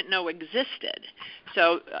I didn't know existed.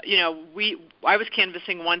 So, I was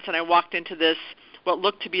canvassing once and I walked into this, what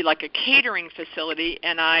looked to be like a catering facility,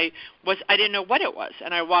 and I didn't know what it was.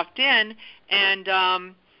 And I walked in and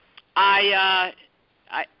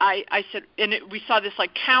I said, we saw this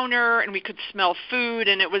counter, and we could smell food,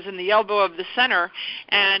 and it was in the elbow of the center.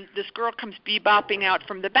 And this girl comes bebopping out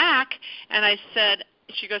from the back, and I said,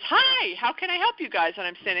 she goes, hi, how can I help you guys? And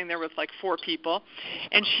I'm standing there with 4 people,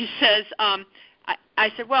 and she says, I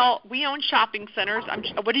said, well, we own shopping centers.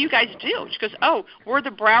 What do you guys do? She goes, oh, we're the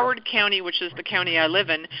Broward County, which is the county I live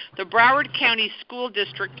in, the Broward County School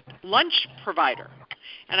District lunch provider.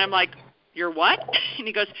 And I'm like, you're what? And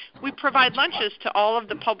he goes, we provide lunches to all of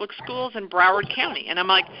the public schools in Broward County. And I'm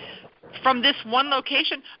like, from this one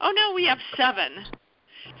location? Oh, no, we have 7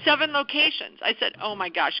 locations. I said, oh, my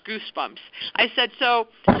gosh, goosebumps. I said, so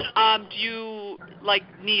do you,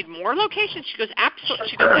 need more locations? She goes, absolutely.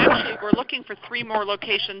 She goes, actually, we're looking for 3 more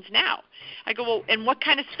locations now. I go, well, and what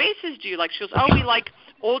kind of spaces do you like? She goes, oh, we like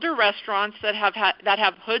older restaurants that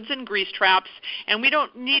have hoods and grease traps, and we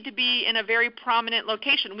don't need to be in a very prominent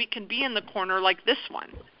location. We can be in the corner like this one.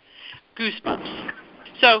 Goosebumps.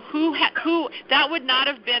 So who that would not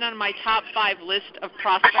have been on my top 5 list of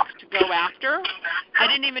prospects to go after. I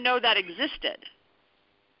didn't even know that existed.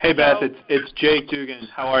 Hey, Beth, it's Jake Dugan.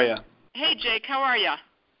 How are you? Hey, Jake, how are you?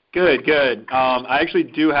 Good. I actually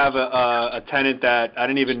do have a tenant that I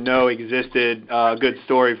didn't even know existed. A good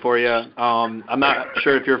story for you. I'm not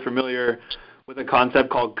sure if you're familiar with a concept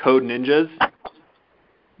called Code Ninjas.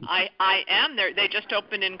 I am. They just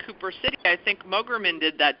opened in Cooper City. I think Mogerman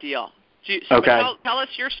did that deal. Okay. Tell us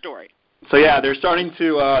your story. So yeah, they're starting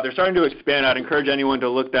to expand. I'd encourage anyone to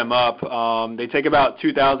look them up. They take about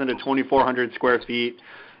 2,000 to 2,400 square feet.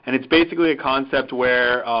 And it's basically a concept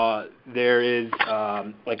where there is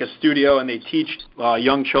a studio, and they teach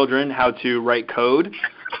young children how to write code,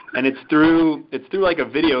 and it's through a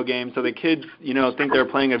video game. So the kids, think they're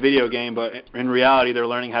playing a video game, but in reality, they're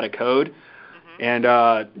learning how to code. Mm-hmm.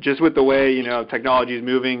 And just with the way technology is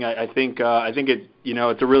moving, I think it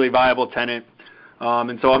it's a really viable tenant.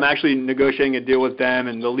 And so I'm actually negotiating a deal with them,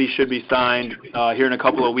 and the lease should be signed here in a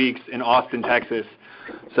couple of weeks in Austin, Texas.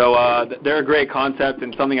 So they're a great concept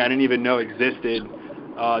and something I didn't even know existed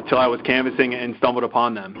till I was canvassing and stumbled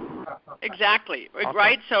upon them. Exactly,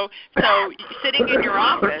 right? So sitting in your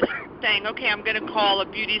office saying, okay, I'm going to call a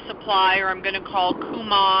beauty supply or I'm going to call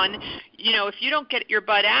Kumon, if you don't get your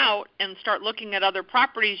butt out and start looking at other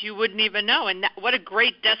properties, you wouldn't even know. And what a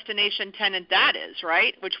great destination tenant that is,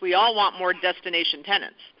 right? Which we all want more destination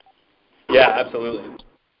tenants. Yeah, absolutely.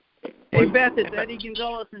 Hey, Beth, it's Eddie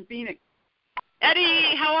Gonzalez in Phoenix.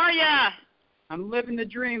 Eddie, how are ya? I'm living the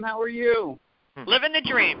dream. How are you? Living the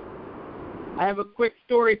dream. I have a quick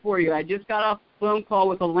story for you. I just got off a phone call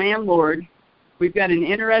with a landlord. We've got an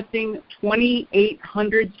interesting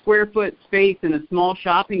 2,800 square foot space in a small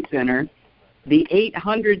shopping center. The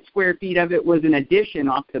 800 square feet of it was an addition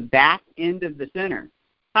off the back end of the center.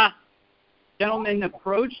 Gentleman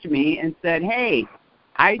approached me and said, hey,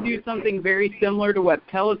 I do something very similar to what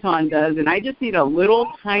Peloton does, and I just need a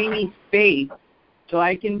little tiny space so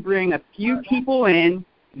I can bring a few people in,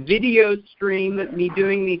 video stream me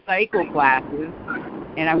doing these cycle classes,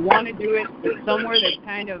 and I want to do it somewhere that's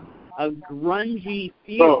kind of a grungy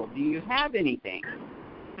feel. Do you have anything?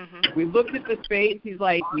 Mm-hmm. We looked at the space. He's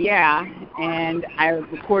like, yeah, and I, of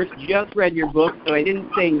course, just read your book, so I didn't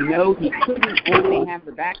say no. He couldn't only have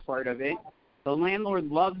the back part of it. The landlord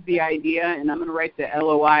loves the idea, and I'm going to write the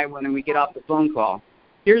LOI when we get off the phone call.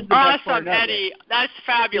 Here's the best part of Eddie. That's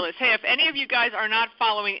fabulous. Hey, if any of you guys are not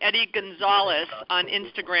following Eddie Gonzalez on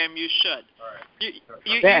Instagram, you should.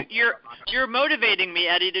 You're motivating me,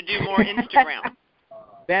 Eddie, to do more Instagram.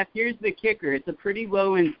 Beth, here's the kicker. It's a pretty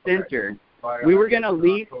low-end center. We were going to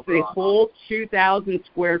lease the whole 2,000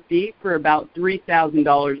 square feet for about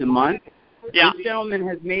 $3,000 a month. Yeah. This gentleman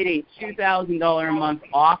has made a $2,000 a month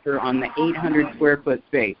offer on the 800 square foot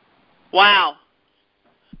space. Wow.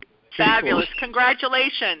 Fabulous. Cool.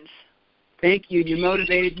 Congratulations. Thank you. You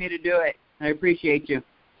motivated me to do it. I appreciate you.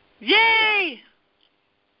 Yay!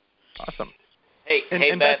 Awesome. Hey,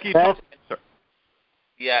 and Beth. Beth.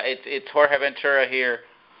 Yeah, it's Jorge Ventura here.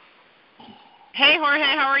 Hey, Jorge,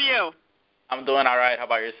 how are you? I'm doing all right. How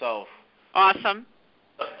about yourself? Awesome.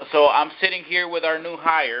 So I'm sitting here with our new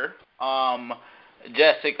hire,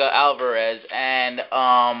 Jessica Alvarez, and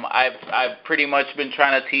I've pretty much been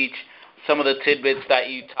trying to teach some of the tidbits that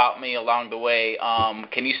you taught me along the way.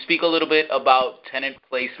 Can you speak a little bit about tenant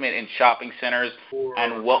placement in shopping centers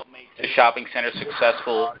and what makes a shopping center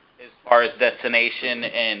successful as far as destination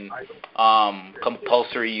and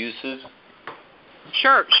compulsory uses?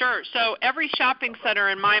 Sure. So every shopping center,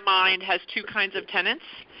 in my mind, has two kinds of tenants,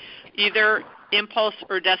 either impulse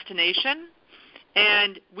or destination.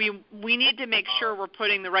 And we need to make sure we're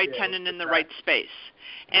putting the right tenant in the right space.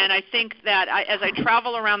 And I think that as I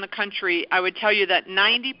travel around the country, I would tell you that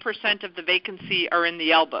 90% of the vacancy are in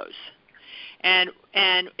the elbows. And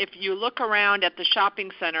if you look around at the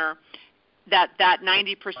shopping center, that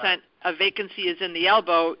 90% of vacancy is in the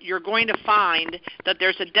elbow, you're going to find that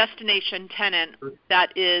there's a destination tenant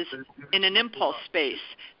that is in an impulse space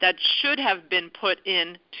that should have been put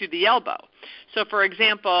into the elbow. So, for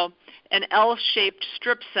example, an L-shaped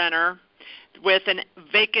strip center with a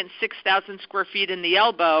vacant 6,000 square feet in the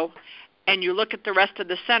elbow, and you look at the rest of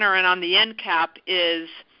the center, and on the end cap is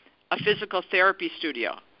a physical therapy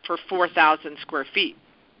studio for 4,000 square feet,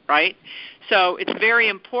 right? So it's very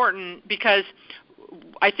important because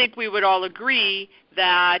I think we would all agree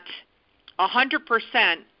that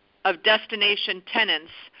 100% of destination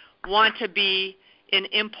tenants want to be in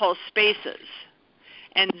impulse spaces,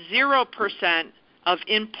 and 0% of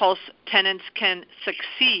impulse tenants can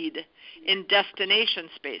succeed in destination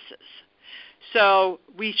spaces. So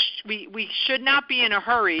we should not be in a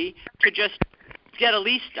hurry to just get a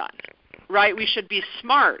lease done, right? We should be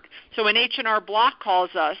smart. So when H&R Block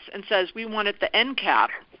calls us and says we want at the end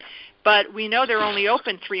cap, but we know they're only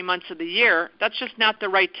open 3 months of the year, that's just not the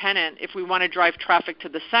right tenant if we want to drive traffic to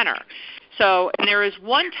the center. So, and there is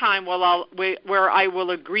one time where I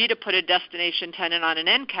will agree to put a destination tenant on an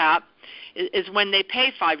end cap is when they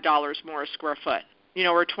pay $5 more a square foot,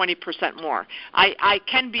 or 20% more. I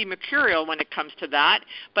can be mercurial when it comes to that,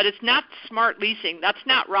 but it's not smart leasing. That's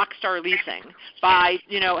not rock star leasing by,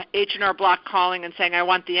 H&R Block calling and saying, I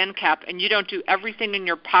want the end cap, and you don't do everything in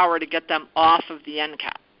your power to get them off of the end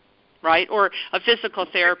cap, right? Or a physical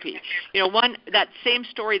therapy. That same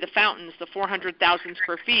story, the fountains, the 400,000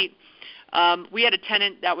 square feet, we had a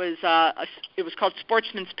tenant that was, it was called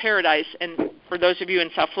Sportsman's Paradise, and for those of you in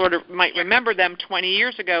South Florida might remember them 20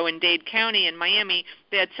 years ago in Dade County in Miami,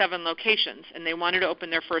 they had 7 locations, and they wanted to open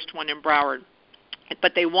their first one in Broward.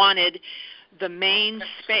 But they wanted the main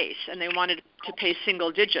space, and they wanted to pay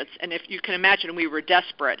single digits. And if you can imagine, we were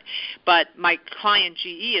desperate. But my client,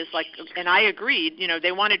 GE, is like, and I agreed,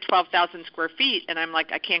 they wanted 12,000 square feet, and I'm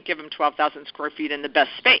like, I can't give them 12,000 square feet in the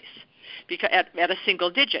best space. Because at a single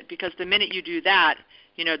digit, because the minute you do that,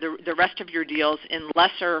 the rest of your deals in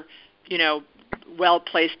lesser,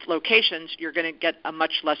 well-placed locations, you're going to get a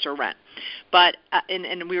much lesser rent. But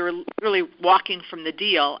and we were really walking from the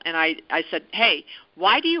deal, and I said, hey,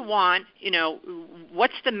 why do you want,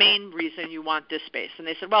 what's the main reason you want this space? And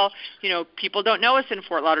they said, well, people don't know us in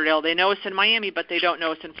Fort Lauderdale. They know us in Miami, but they don't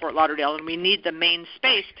know us in Fort Lauderdale, and we need the main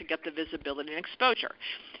space to get the visibility and exposure,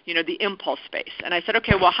 the impulse space. And I said,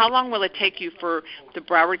 okay, well, how long will it take you for the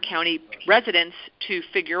Broward County residents to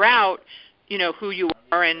figure out, who you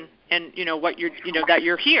are and what you're, that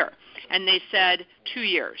you're here? And they said 2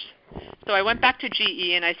 years. So I went back to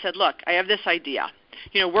GE and I said, look, I have this idea.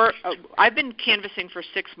 I've been canvassing for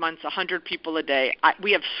 6 months, 100 people a day.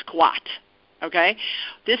 We have squat. Okay,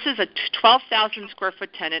 this is a 12,000 square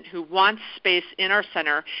foot tenant who wants space in our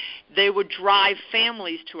center. They would drive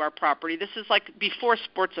families to our property. This is like before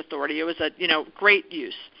Sports Authority. It was a great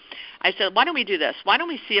use. I said, why don't we do this? Why don't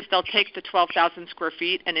we see if they'll take the 12,000 square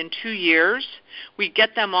feet, and in 2 years we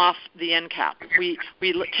get them off the end cap. We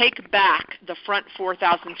take back the front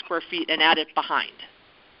 4,000 square feet and add it behind.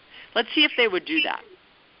 Let's see if they would do that.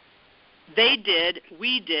 They did,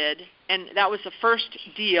 we did, and that was the first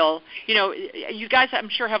deal. You guys, I'm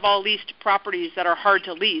sure, have all leased properties that are hard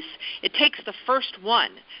to lease. It takes the first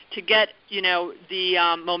one to get,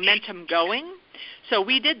 the momentum going. So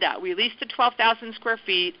we did that. We leased the 12,000 square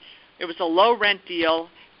feet. It was a low rent deal.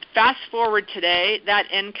 Fast forward today, that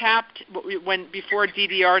end capped, before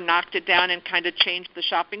DDR knocked it down and kind of changed the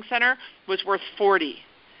shopping center, was worth 40.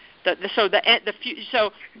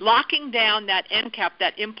 So locking down that end cap,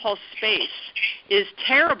 that impulse space, is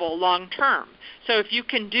terrible long term. So if you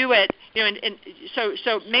can do it,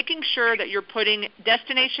 so making sure that you're putting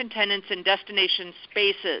destination tenants in destination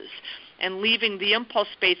spaces and leaving the impulse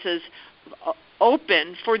spaces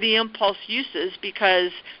open for the impulse uses,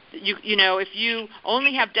 because if you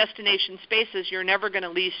only have destination spaces, you're never going to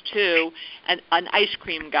lease to an ice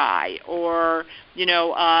cream guy or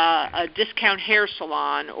a discount hair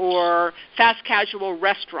salon or fast casual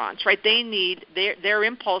restaurants, right? They need their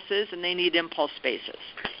impulses, and they need impulse spaces.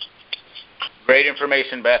 Great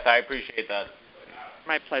information, Beth. I appreciate that.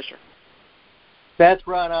 My pleasure. Beth,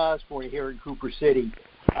 Ron Osborne here in Cooper City.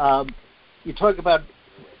 You talk about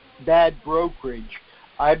bad brokerage.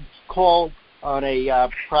 I've called on a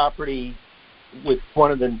property with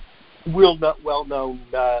one of the well-known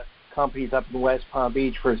companies up in West Palm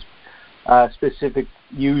Beach for a specific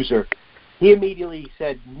user. He immediately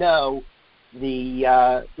said, no,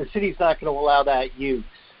 the city's not going to allow that use.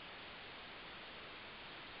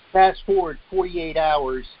 Fast forward 48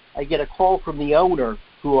 hours, I get a call from the owner,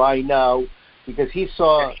 who I know because he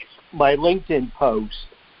saw my LinkedIn post,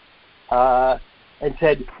 and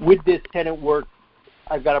said, would this tenant work?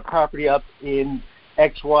 I've got a property up in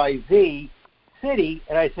XYZ city.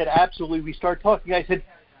 And I said, absolutely. We start talking.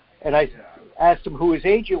 I asked him who his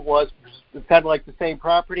agent was. It's kind of like the same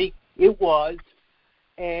property. It was.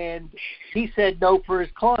 And he said no for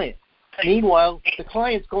his client. Meanwhile, the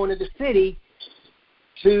client's going to the city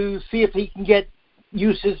to see if he can get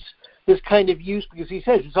this kind of use, because he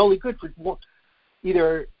says it's only good for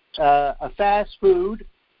either a fast food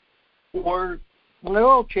or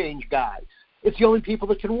oil change guys. It's the only people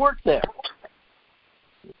that can work there.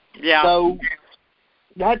 Yeah. So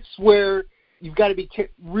that's where you've got to be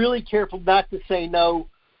really careful not to say no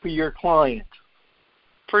for your client.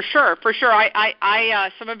 For sure. I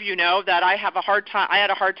some of you know that I had a hard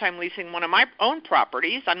time leasing one of my own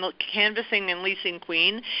properties. I'm a canvassing and leasing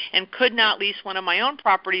queen, and could not lease one of my own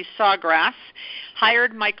properties, Sawgrass.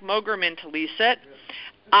 Hired Mike Mogerman to lease it.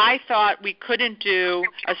 I thought we couldn't do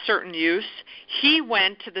a certain use. He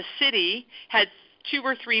went to the city, had 2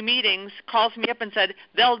 or 3 meetings, calls me up and said,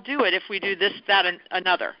 they'll do it if we do this, that, and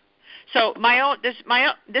another. So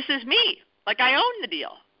this is me. Like, I own the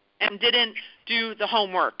deal and didn't do the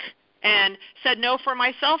homework and said no for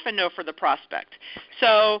myself and no for the prospect.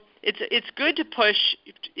 So it's good to push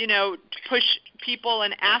people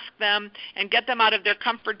and ask them and get them out of their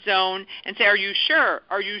comfort zone and say, are you sure?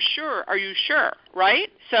 Are you sure? Are you sure? Right?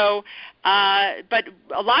 So, but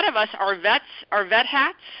a lot of us are vets, are vet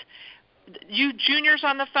hats. You juniors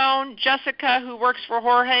on the phone, Jessica, who works for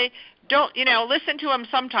Jorge, don't, listen to him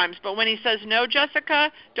sometimes, but when he says no,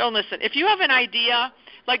 Jessica, don't listen. If you have an idea,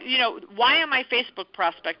 like, why am I Facebook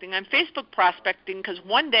prospecting? I'm Facebook prospecting because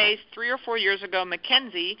one day, 3 or 4 years ago,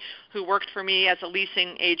 Mackenzie, who worked for me as a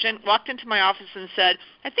leasing agent, walked into my office and said,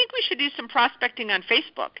 I think we should do some prospecting on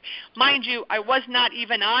Facebook. Mind you, I was not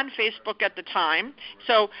even on Facebook at the time.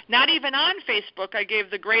 So not even on Facebook, I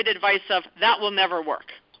gave the great advice of, that will never work.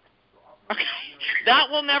 Okay, that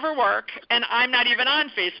will never work, and I'm not even on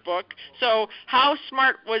Facebook. So how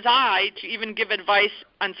smart was I to even give advice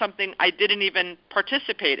on something I didn't even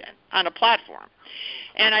participate in on a platform?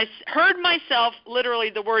 And I heard myself, literally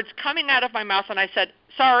the words coming out of my mouth, and I said,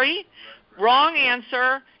 sorry, wrong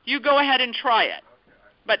answer, you go ahead and try it.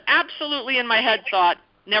 But absolutely in my head thought,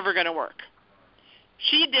 never going to work.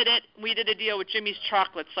 She did it. We did a deal with Jimmy's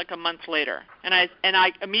Chocolates like a month later. And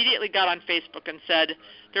I immediately got on Facebook and said,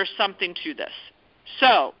 there's something to this.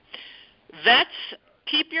 So vets,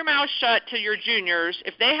 keep your mouth shut to your juniors.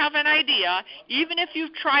 If they have an idea, even if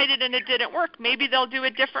you've tried it and it didn't work, maybe they'll do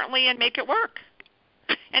it differently and make it work.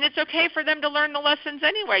 And it's okay for them to learn the lessons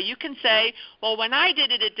anyway. You can say, well, when I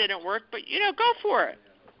did it, it didn't work, but, go for it.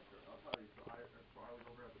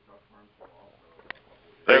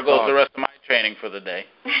 There goes the rest of my training for the day.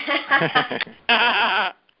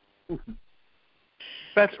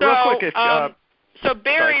 That's real quick. So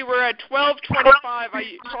Barry, we're at 12:25.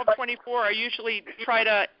 12:24. I usually try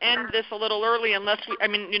to end this a little early,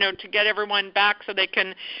 to get everyone back so they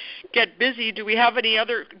can get busy. Do we have any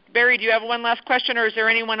other? Barry, do you have one last question, or is there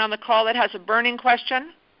anyone on the call that has a burning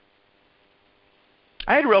question?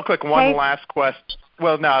 I had real quick one last question.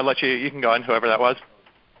 Well, no, I'll let you. You can go on. Whoever that was.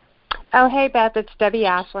 Oh, hey, Beth. It's Debbie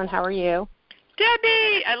Ashland. How are you?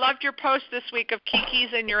 Debbie, I loved your post this week of Kiki's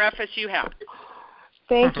and your FSU hat.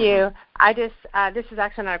 Thank you. I just this is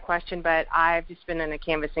actually not a question, but I've just been in a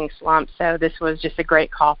canvassing slump, so this was just a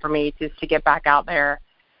great call for me to get back out there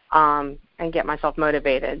and get myself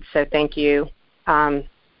motivated. So thank you,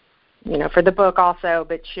 for the book also,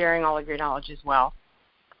 but sharing all of your knowledge as well.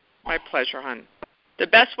 My pleasure, hon. The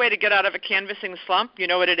best way to get out of a canvassing slump, you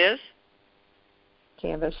know what it is?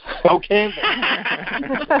 Canvas. Oh, canvas.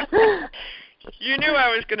 You knew I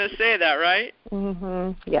was going to say that, right?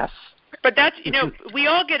 Mm-hmm. Yes. But that's, we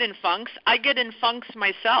all get in funks. I get in funks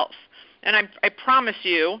myself. And I promise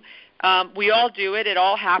you, we all do it. It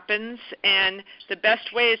all happens. And the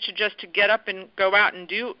best way is to get up and go out and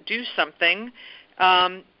do something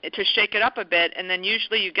to shake it up a bit. And then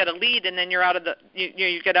usually you get a lead, and then you're out of the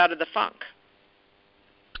you get out of the funk.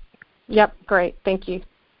 Yep. Great. Thank you.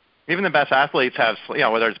 Even the best athletes have,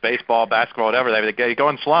 whether it's baseball, basketball, whatever, they go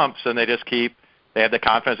in slumps, and they have the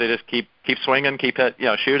confidence. They just keep swinging, keep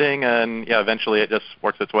shooting, and eventually it just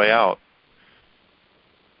works its way out.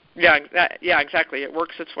 Yeah, exactly. It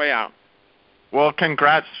works its way out. Well,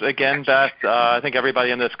 congrats again, Beth. I think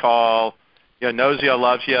everybody in this call, knows you,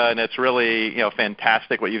 loves you, and it's really,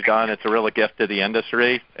 fantastic what you've done. It's a real gift to the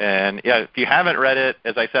industry. And if you haven't read it,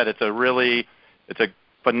 as I said, it's a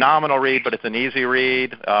phenomenal read, but it's an easy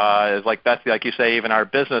read. It's like Beth, like you say, even our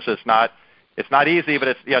business is not easy,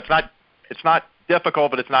 but it's not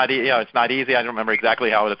difficult, but it's not easy. I don't remember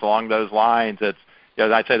exactly how it's along those lines. It's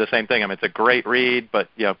I'd say the same thing. It's a great read, but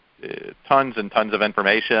tons and tons of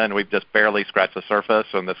information. We've just barely scratched the surface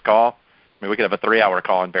on this call. We could have a 3-hour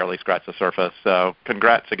call and barely scratch the surface. So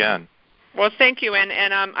congrats again. Well, thank you,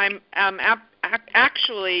 and I'm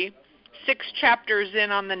actually 6 chapters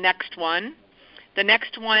in on the next one. The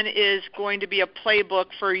next one is going to be a playbook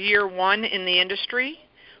for year 1 in the industry,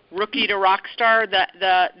 Rookie to Rockstar.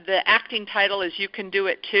 The acting title is You Can Do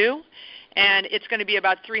It Too, and it's going to be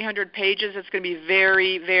about 300 pages. It's going to be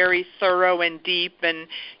very, very thorough and deep, and,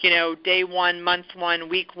 day 1, month 1,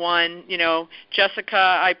 week 1. Jessica,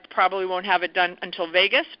 I probably won't have it done until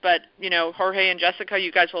Vegas, but, Jorge and Jessica,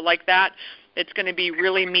 you guys will like that. It's going to be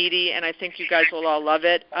really meaty, and I think you guys will all love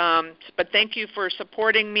it. But thank you for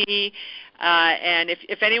supporting me. And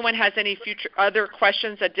if anyone has any other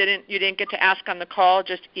questions that you didn't get to ask on the call,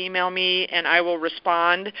 just email me and I will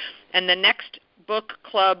respond. And the next book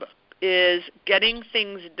club is Getting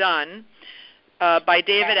Things Done by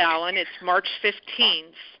David Allen. It's March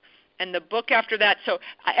 15th. And the book after that, so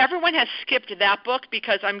everyone has skipped that book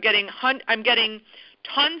because I'm getting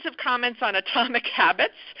tons of comments on Atomic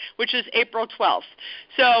Habits, which is April 12th.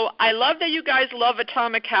 So I love that you guys love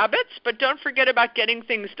Atomic Habits, but don't forget about Getting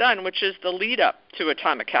Things Done, which is the lead-up to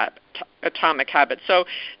Atomic Habits. So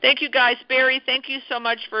thank you, guys. Barry, thank you so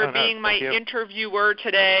much for being my interviewer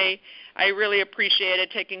today. I really appreciate it,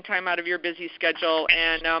 taking time out of your busy schedule.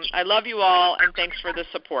 And I love you all, and thanks for the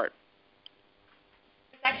support.